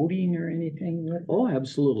voting or anything with? Oh,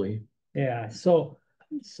 absolutely. Yeah, so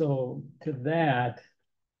to that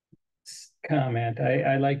comment,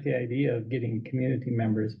 I like the idea of getting community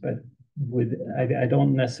members, but I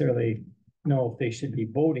don't necessarily know if they should be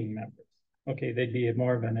voting members. Okay, they'd be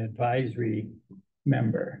more of an advisory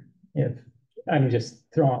member if, I'm just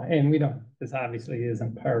throwing, and we don't, this obviously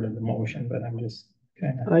isn't part of the motion, but I'm just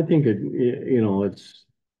kind of. I think it's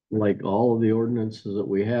like all of the ordinances that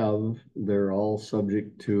we have, they're all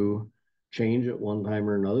subject to change at one time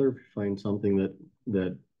or another. If you find something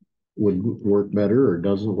that would work better or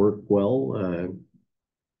doesn't work well, I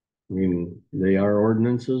mean, they are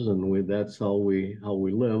ordinances and that's how we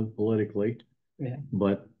live politically. Yeah.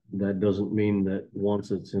 But that doesn't mean that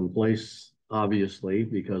once it's in place, obviously,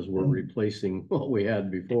 because we're replacing what we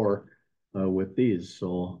had before with these.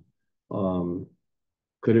 So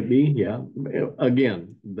could it be? Yeah.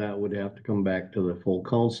 Again, that would have to come back to the full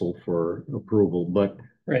council for approval, but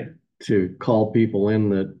Right. to call people in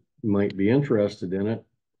that might be interested in it.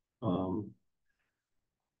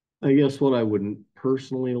 I guess what I wouldn't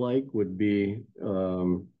personally like would be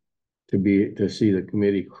to see the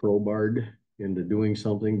committee crowbarred into doing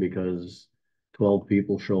something because 12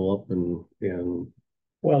 people show up and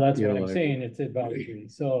Well, that's you what know, I'm saying, it's advisory,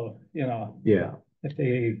 so, yeah. if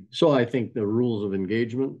they, So I think the rules of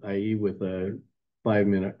engagement, i.e. with a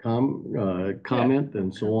 5-minute comment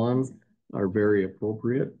and so on, are very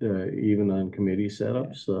appropriate, even on committee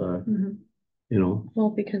setups, Well,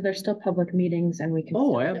 because they're still public meetings and we can.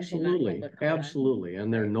 Oh, still- absolutely, absolutely,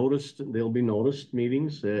 and they're noticed, they'll be noticed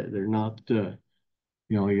meetings, they're not, you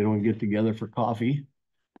don't get together for coffee.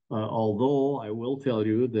 Although I will tell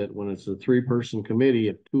you that when it's a 3-person committee,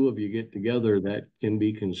 if 2 of you get together, that can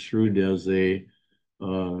be construed as a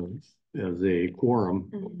quorum.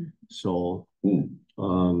 Mhm. So,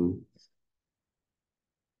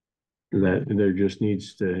 that there just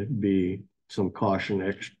needs to be some caution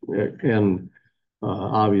and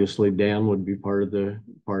obviously Dan would be part of the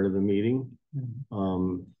meeting.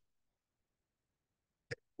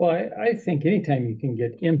 well, I think anytime you can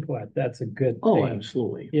get input, that's a good Oh, thing,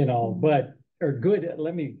 absolutely. or good,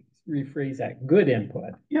 let me rephrase that, good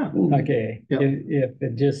input. Yeah. Okay, Yeah. if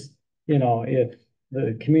it just, if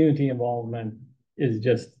the community involvement is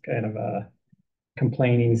just kind of a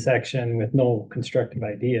complaining section with no constructive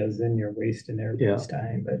ideas, then you're wasting everybody's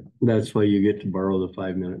time, but. That's why you get to borrow the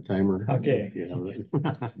 5-minute timer. Okay.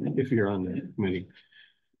 If you're on the committee.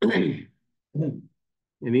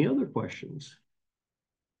 Any other questions?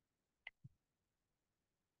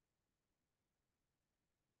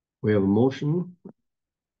 We have a motion.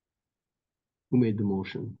 Who made the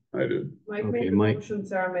motion? I did. Mike Okay, made the Mike. motion,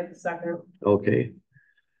 Sarah made the second. Okay.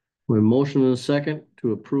 We have a motion and a second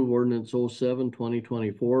to approve ordinance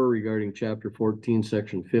 07-2024 regarding chapter 14,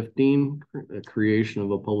 section 15, the creation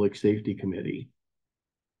of a public safety committee.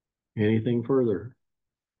 Anything further?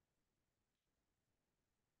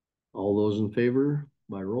 All those in favor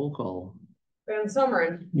by roll call? Van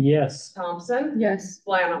Summeren, Yes. Thompson. Yes.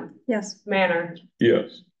 Lanham, Yes. Manner.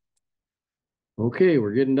 Yes. Okay,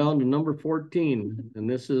 we're getting down to number 14, and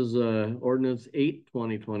this is ordinance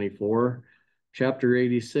 8/2024, chapter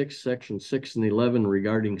 86, section 6 and 11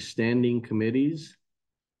 regarding standing committees.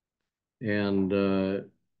 And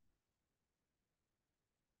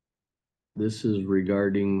this is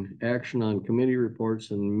regarding action on committee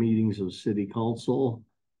reports and meetings of city council.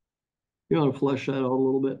 You want to flesh that out a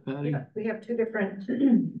little bit, Patty? Yeah, we have two different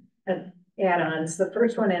add-ons. The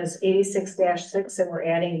first one is 86-6, and we're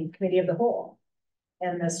adding committee of the whole.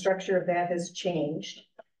 And the structure of that has changed.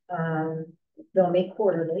 They'll meet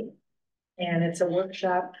quarterly, and it's a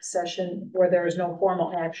workshop session where there is no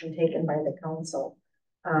formal action taken by the council.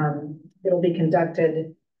 It'll be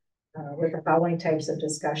conducted with the following types of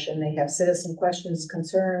discussion. They have citizen questions,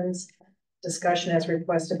 concerns, discussion as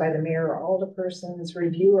requested by the mayor or alderpersons,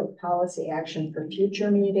 review of policy action for future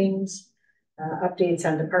meetings, updates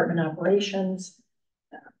on department operations,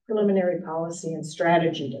 preliminary policy and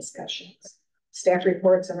strategy discussions, staff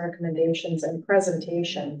reports and recommendations, and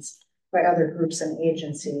presentations by other groups and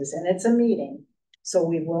agencies. And it's a meeting, so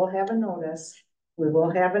we will have a notice, we will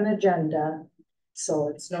have an agenda. So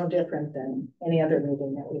it's no different than any other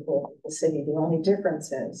meeting that we hold at the city. The only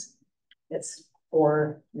difference is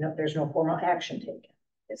there's no formal action taken.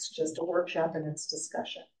 It's just a workshop and it's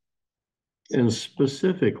discussion. And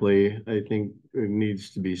specifically, I think it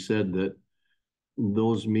needs to be said that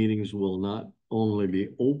those meetings will not only be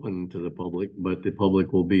open to the public, but the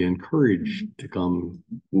public will be encouraged to come,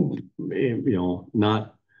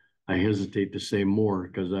 I hesitate to say more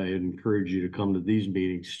because I encourage you to come to these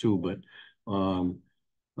meetings too, but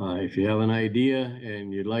if you have an idea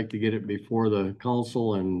and you'd like to get it before the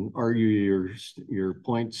council and argue your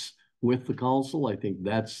points with the council, I think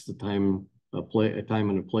that's the time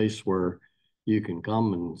and a place where you can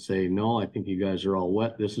come and say, no, I think you guys are all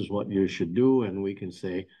wet. This is what you should do. And we can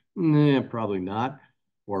say, nah, probably not,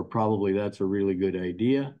 or probably that's a really good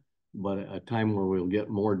idea, but a time where we'll get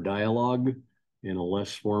more dialogue in a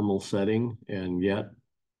less formal setting and yet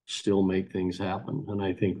still make things happen. And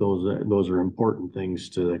I think those are important things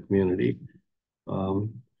to the community.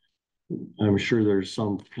 I'm sure there's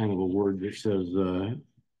some kind of a word that says,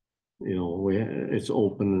 it's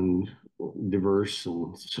open and diverse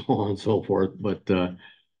and so on and so forth. But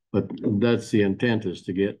that's the intent, is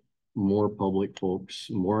to get more public folks,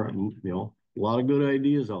 more, a lot of good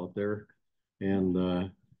ideas out there.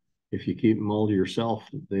 And if you keep them all to yourself,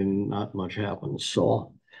 then not much happens.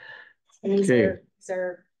 So, And these okay.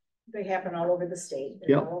 they happen all over the state,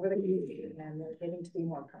 Yep. all over the community, and they're getting to be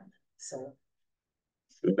more common. So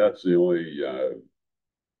That's the only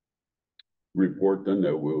report then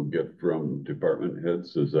that we'll get from department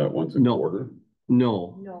heads. Is that once a quarter?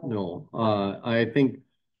 No. I think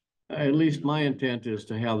at least my intent is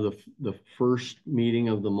to have the first meeting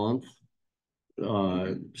of the month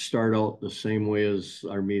start out the same way as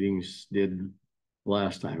our meetings did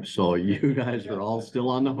last time. So you guys are all still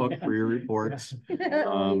on the hook for your reports. he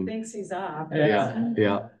thinks he's off.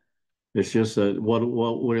 Yeah. It's just that what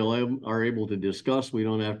we are able to discuss, we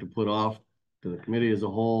don't have to put off to the committee as a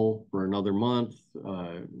whole for another month.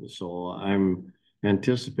 So I'm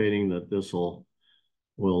anticipating that this will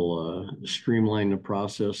streamline the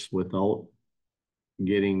process without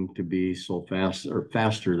getting to be so fast or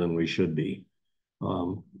faster than we should be.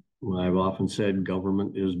 I've often said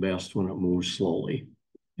government is best when it moves slowly,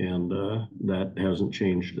 and that hasn't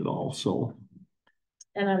changed at all. So.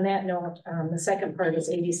 And on that note, the second part is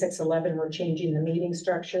 8611. We're changing the meeting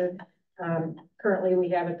structure. Currently, we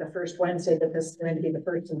have it the first Wednesday, but this is going to be the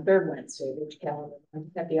first and third Wednesday, which calendar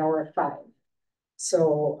at the hour of 5.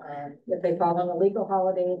 So if they fall on a legal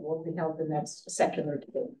holiday, it will be held the next secular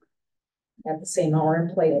day at the same hour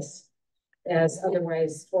and place as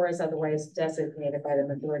otherwise designated by the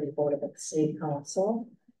majority vote of the city council.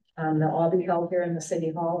 They'll all be held here in the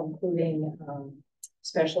city hall, including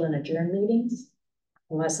special and adjourned meetings,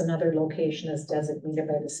 unless another location is designated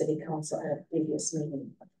by the city council at a previous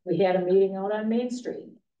meeting. We had a meeting out on Main Street,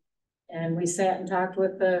 and we sat and talked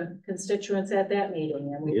with the constituents at that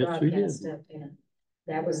meeting, and we broadcast it. And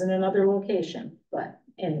that was in another location, but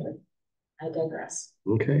anyway, I digress.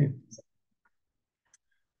 Okay.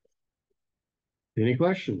 Any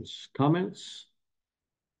questions, comments?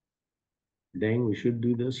 Dang, we should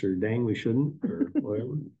do this, or dang, we shouldn't, or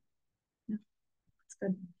whatever. That's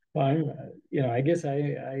good. Well, I guess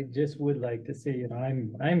I just would like to say,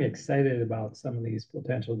 I'm excited about some of these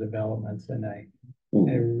potential developments, and I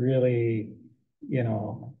really,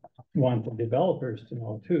 want the developers to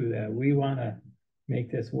know too, that we want to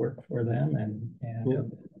make this work for them and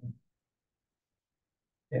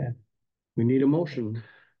We need a motion.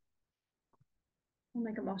 I'll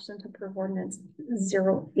make a motion to approve ordinance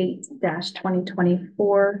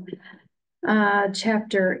 08-2024.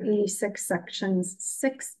 Chapter 86, sections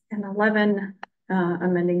 6 and 11,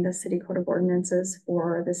 amending the city code of ordinances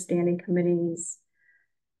for the standing committees,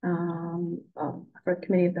 for the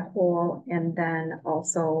committee of the whole, and then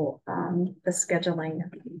also the scheduling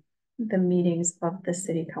the meetings of the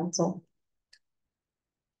city council.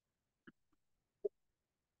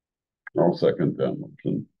 I'll second that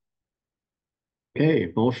motion.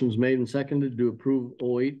 Okay, motion's made and seconded to approve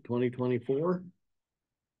 08-2024.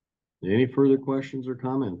 Any further questions or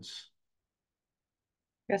comments?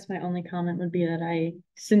 I guess my only comment would be that I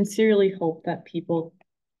sincerely hope that people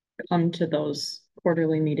come to those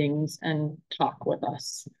quarterly meetings and talk with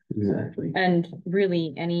us. Exactly. And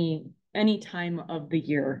really, any time of the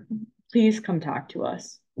year, please come talk to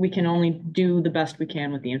us. We can only do the best we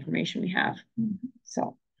can with the information we have.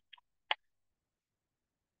 So.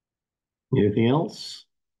 Anything else?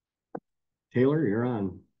 Taylor, you're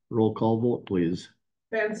on. Roll call vote, please.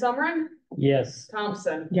 Van Summeren, Yes.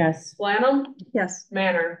 Thompson, Yes. Lanham, Yes.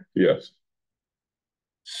 Manner. Yes.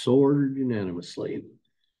 So ordered unanimously.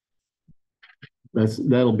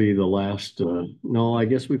 That'll be the last, no, I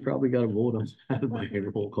guess we probably got to vote on that by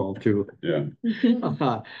roll call too. Yeah.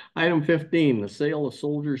 Item 15, the sale of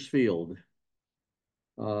Soldiers Field.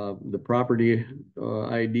 The property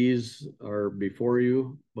IDs are before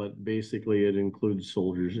you, but basically it includes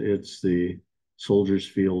Soldiers. It's the Soldiers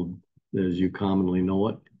Field as you commonly know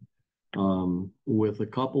it. With a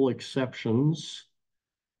couple exceptions,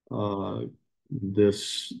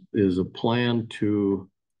 this is a plan to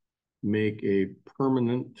make a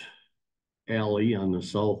permanent alley on the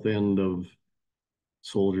south end of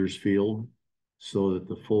Soldiers Field so that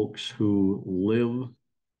the folks who live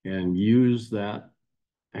and use that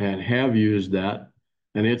and have used that,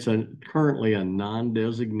 and it's currently a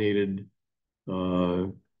non-designated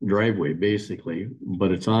driveway basically,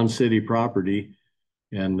 but it's on city property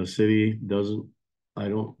and the city doesn't, I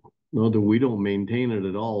don't know that we don't maintain it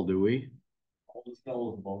at all, do we? I'll just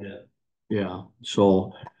tell them about it. Yeah,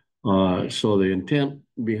 so the intent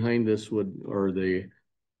behind this would, or the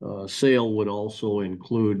sale would also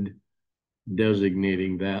include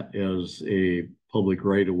designating that as a public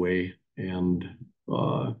right of way and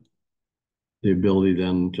the ability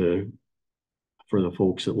then for the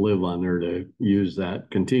folks that live on there to use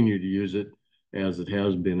that, continue to use it as it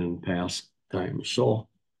has been in past times. So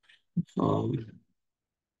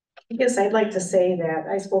I guess I'd like to say that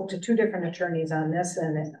I spoke to two different attorneys on this,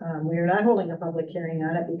 and we are not holding a public hearing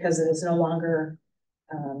on it because it is no longer,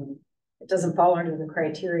 it doesn't fall under the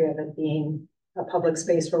criteria of it being a public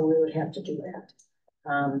space where we would have to do that.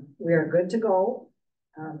 We are good to go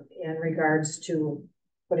in regards to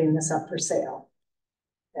putting this up for sale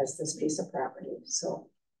as this piece of property. So,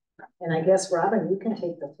 and I guess Robin, you can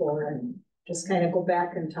take the floor and just kind of go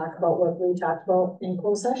back and talk about what we talked about in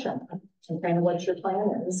closed session and kind of what your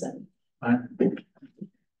plan is. And Good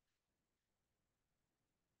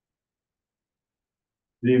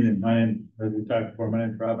evening, as we talked before, my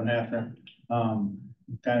name is Robin Hafner.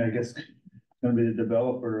 Kind of, I guess, gonna be the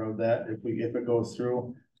developer of that if it goes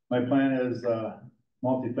through. My plan is,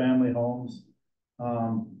 multifamily homes,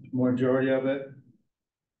 majority of it.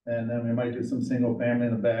 And then we might do some single family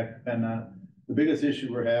in the back, depending on, the biggest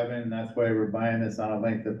issue we're having, and that's why we're buying this on a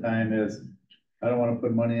length of time is, I don't wanna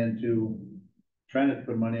put money into, trying to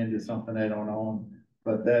put money into something I don't own,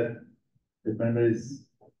 but that, if anybody's,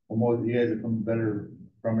 well, you guys are from better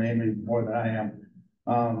from Amy more than I am.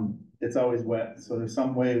 It's always wet, so there's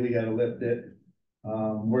some way we gotta lift it.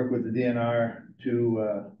 Work with the DNR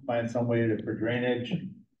to find some way for drainage.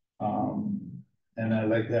 And I'd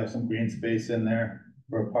like to have some green space in there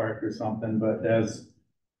for a park or something, but as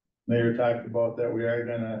Mayor talked about that, we are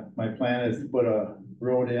gonna, my plan is to put a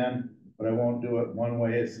road in, but I won't do it one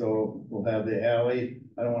way, so we'll have the alley.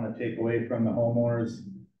 I don't wanna take away from the homeowners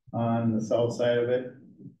on the south side of it.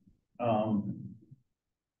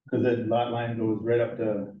 Cause the lot line goes right up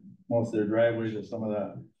to most of their driveways or some of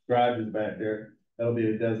the garages back there. That'll be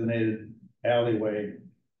a designated alleyway.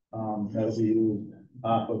 That'll be used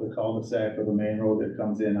off of the cul-de-sac of the main road that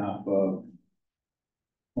comes in off of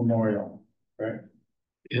Memorial, right?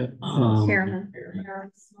 yeah, Harriman.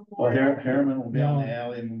 Well, Harriman will be on the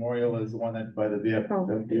alley, Memorial is the one that's by the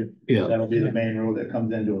VFW. yeah, That'll be the main road that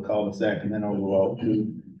comes into a cul-de-sac and then it'll go out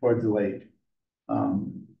towards the lake.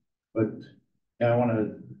 But yeah, I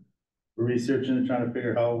wanna research and trying to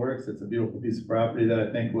figure how it works. It's a beautiful piece of property that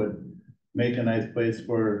I think would make a nice place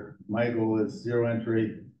for, my goal is zero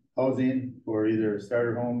entry housing for either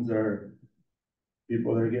starter homes or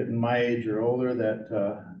people that are getting my age or older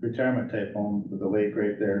that, retirement type home with a lake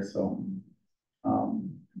right there, so.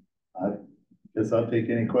 I guess I'll take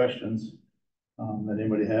any questions, that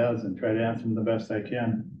anybody has and try to answer them the best I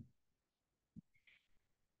can.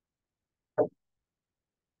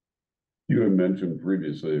 You had mentioned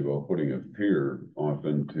previously about putting a pier off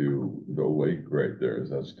into the lake right there. Is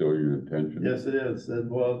that still your intention? Yes, it is.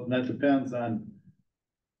 Well, that depends on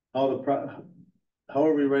how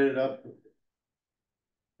however we write it up.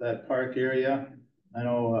 That park area, I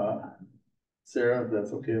know, Sarah, if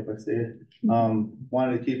that's okay if I say it,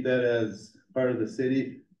 wanted to keep that as part of the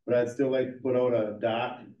city, but I'd still like to put out a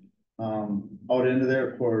dock, out into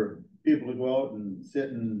there for people to go out and sit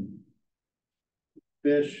and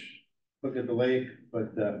fish, look at the lake,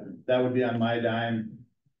 but, that would be on my dime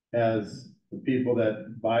as the people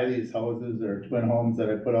that buy these houses or twin homes that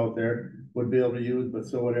I put out there would be able to use, but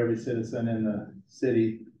so would every citizen in the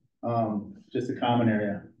city. Just a common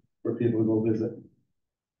area for people to go visit.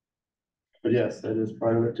 But yes, that is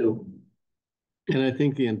part of it too. And I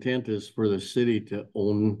think the intent is for the city to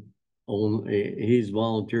he's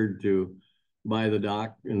volunteered to buy the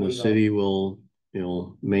dock and the city will, you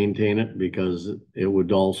know, maintain it because it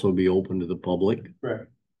would also be open to the public. Correct.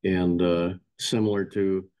 And, similar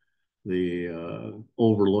to the,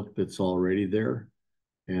 overlook that's already there.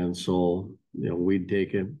 And so, you know, we'd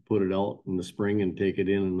take it, put it out in the spring and take it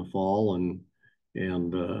in the fall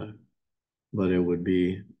but it would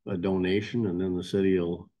be a donation and then the city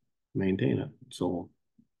will maintain it. So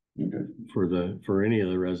Okay. for any of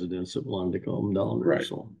the residents that wanted to come down there, Right.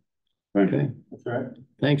 so. Thank you. Okay, That's right.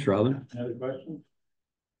 thanks, Robin. Any other questions?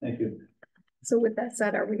 Thank you. So with that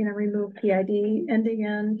said, are we gonna remove PID ending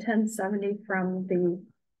in 1070 from the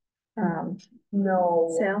No.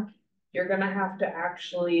 sale? You're gonna have to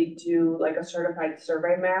actually do like a certified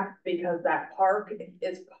survey map because that park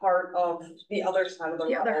is part of the other side of the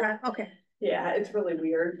The other road. half, okay, Yeah, it's really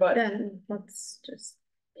weird, but then let's just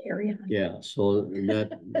carry on. Yeah, so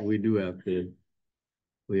that, we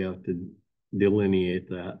have to delineate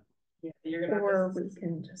that. yeah, you're gonna Or have to. we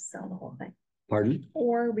can just sell the whole thing. Pardon?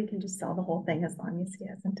 Or we can just sell the whole thing as long as he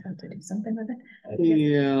has intent to do something with it.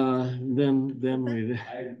 Yeah, then we,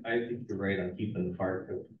 I think you're right on keeping the park,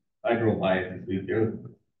 'cause I drove by it this week, there was a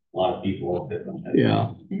lot of people out there.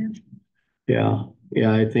 yeah. Yeah.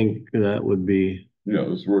 Yeah, I think that would be Yeah,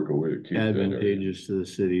 let's work a way to keep that area. advantageous to the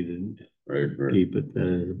city to Right. keep it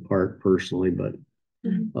as a park personally, but,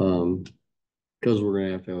 Mhm. cause we're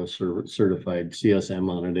gonna have to have a certified CSM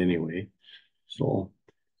on it anyway, so.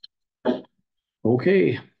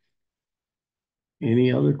 Okay.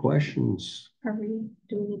 Any other questions Do we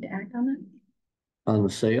need to act on it? on the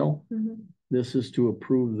sale? Mhm. This is to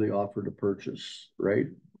approve the offer to purchase, right?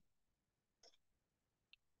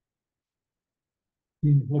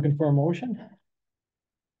 Looking for a motion?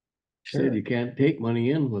 Said you can't take money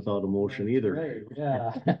in without a motion either. Right,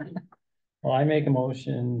 yeah. Well, I make a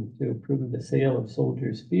motion to approve the sale of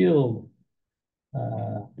Soldiers Field.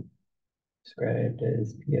 Described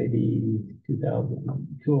as PID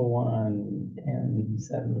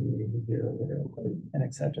 2001-1070-00, and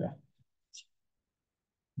etc.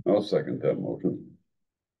 I'll second that motion.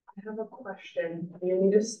 I have a question. You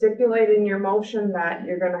need to stipulate in your motion that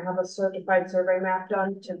you're gonna have a certified survey map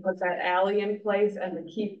done to put that alley in place and to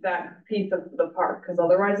keep that piece of the park, because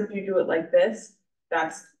otherwise if you do it like this,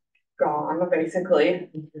 that's gone, basically.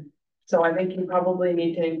 So I think you probably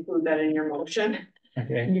need to include that in your motion.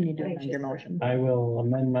 Okay, You need to amend your motion. I will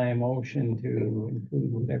amend my motion to include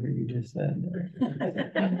whatever you just said.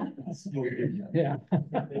 Yeah.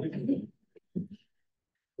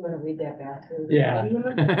 Want to read that back?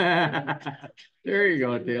 Yeah. There you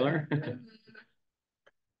go, Taylor.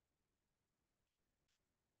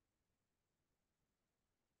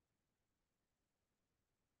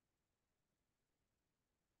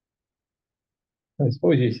 I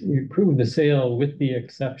suppose you approve the sale with the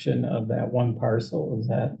exception of that one parcel, is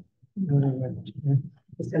that?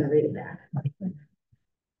 Just gonna read it back.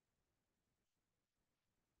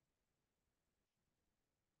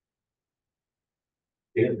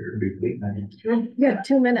 You have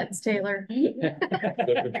 2 minutes, Taylor.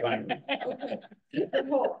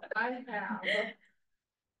 Well, I have.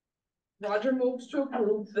 Roger moves to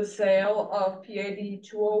approve the sale of PAD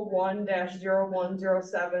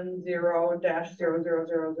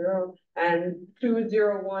 201-01070-0000 and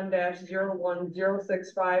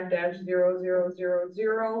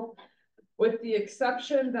 201-01065-0000. With the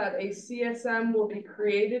exception that a CSM will be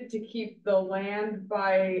created to keep the land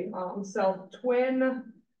by South Twin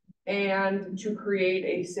and to create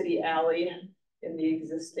a city alley in the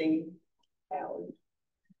existing alley.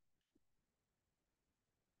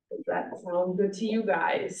 that sound good to you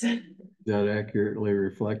guys? Does that accurately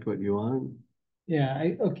reflect what you want? Yeah,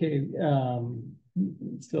 okay,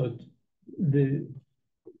 so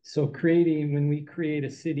when we create a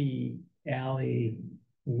city alley,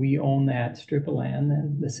 we own that strip of land,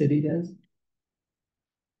 then the city does?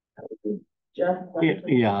 Jeff?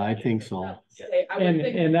 Yeah, I think so. I would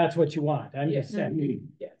think, And that's what you want, I'm just saying,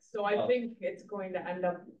 yes, so I think it's going to end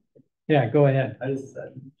up, yeah, go ahead.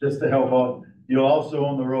 Just to help out, you also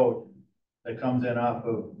own the road that comes in off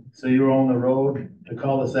of, so you own the road, the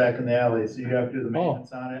cul-de-sac and the alley, so you have to do the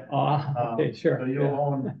maintenance on it. Okay, sure. So yeah.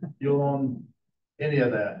 you'll own any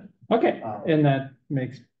of that. Okay, and that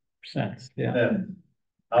makes sense, yeah. Then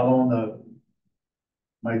I'll own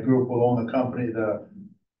my group will own the company, the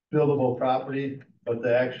buildable property, but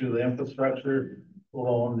the infrastructure will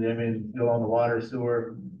own, you'll own the water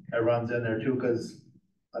sewer that runs in there too, cause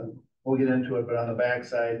we'll get into it, but on the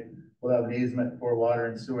backside, we'll have an easement for water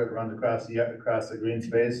and sewer that runs across the green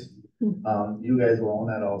space. You guys will own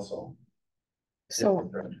that also. So,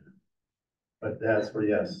 But that's for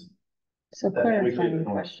yes. so clarifying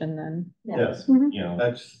question then. Yes, Mhm. you know,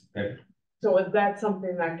 that's, so is that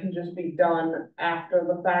something that can just be done after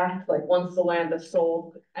the fact, like once the land is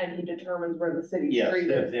sold and he determines where the city Yes, street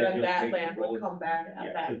is, yeah, then he'll that take land the would roads. come back at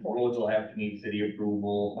Yeah, that the point? roads will have to need city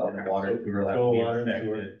approval, and the water will have So to be water and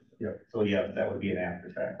sewer. inspected. Yep, so yeah, that would be an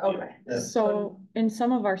after fact. Okay. So in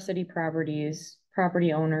some of our city properties,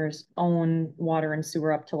 property owners own water and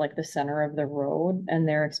sewer up to like the center of the road, and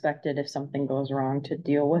they're expected, if something goes wrong, to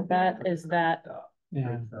deal with that. Is that,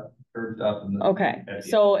 Yeah. Curved up and. okay,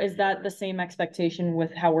 so is that the same expectation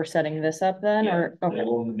with how we're setting this up then, or, okay,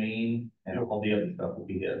 They'll own the main and all the other stuff will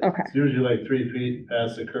be his. okay. it's usually like 3 feet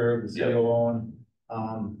past the curb, the city will own,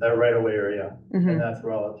 that right of way area, Mhm. and that's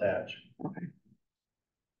where I'll attach.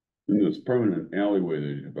 In this permanent alleyway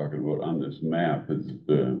that you're talking about on this map, is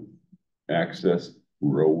the access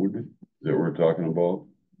road that we're talking about?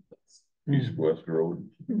 East-west road?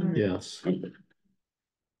 Mhm. Yes.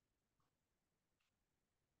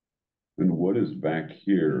 And what is back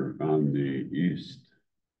here on the east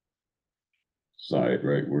side,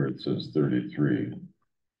 right where it says 33?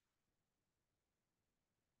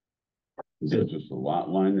 Is that just a lot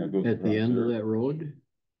line that goes At the across end of there? that road?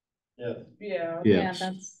 Yes. Yeah. Yeah,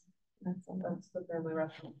 Yes. That's the family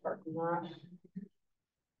restaurant parking lot.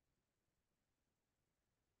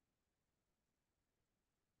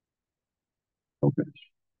 Okay,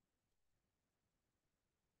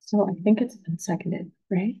 So I think it's been seconded,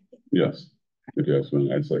 right? yes, it has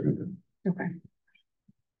been, I seconded. Okay.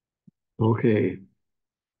 Okay.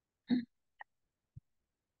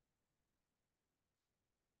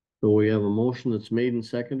 So we have a motion that's made and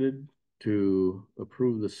seconded to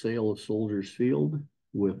approve the sale of Soldiers Field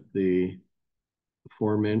with the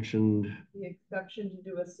aforementioned, The exception to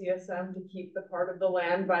do a CSM to keep the part of the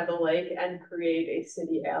land by the lake and create a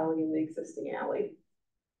city alley in the existing alley.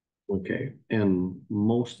 okay, and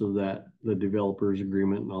most of that, the developer's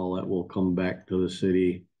agreement and all that will come back to the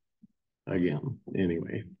city again,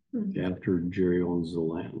 anyway, after Jerry owns the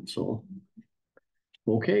land, so.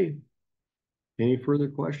 Okay. Any further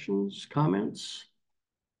questions, comments?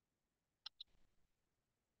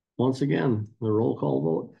 Once again, the roll call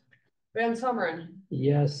vote. Van Summeren,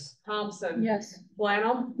 Yes. Thompson. Yes.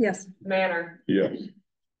 Flannel, Yes. Manner. Yes,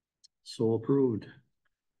 So approved.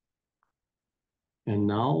 And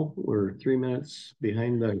now we're 3 minutes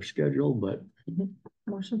behind our schedule, but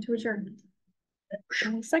Motion to adjourn.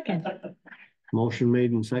 Second. motion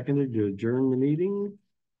made and seconded to adjourn the meeting.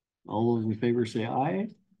 All those in favor say aye.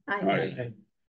 Aye. Aye.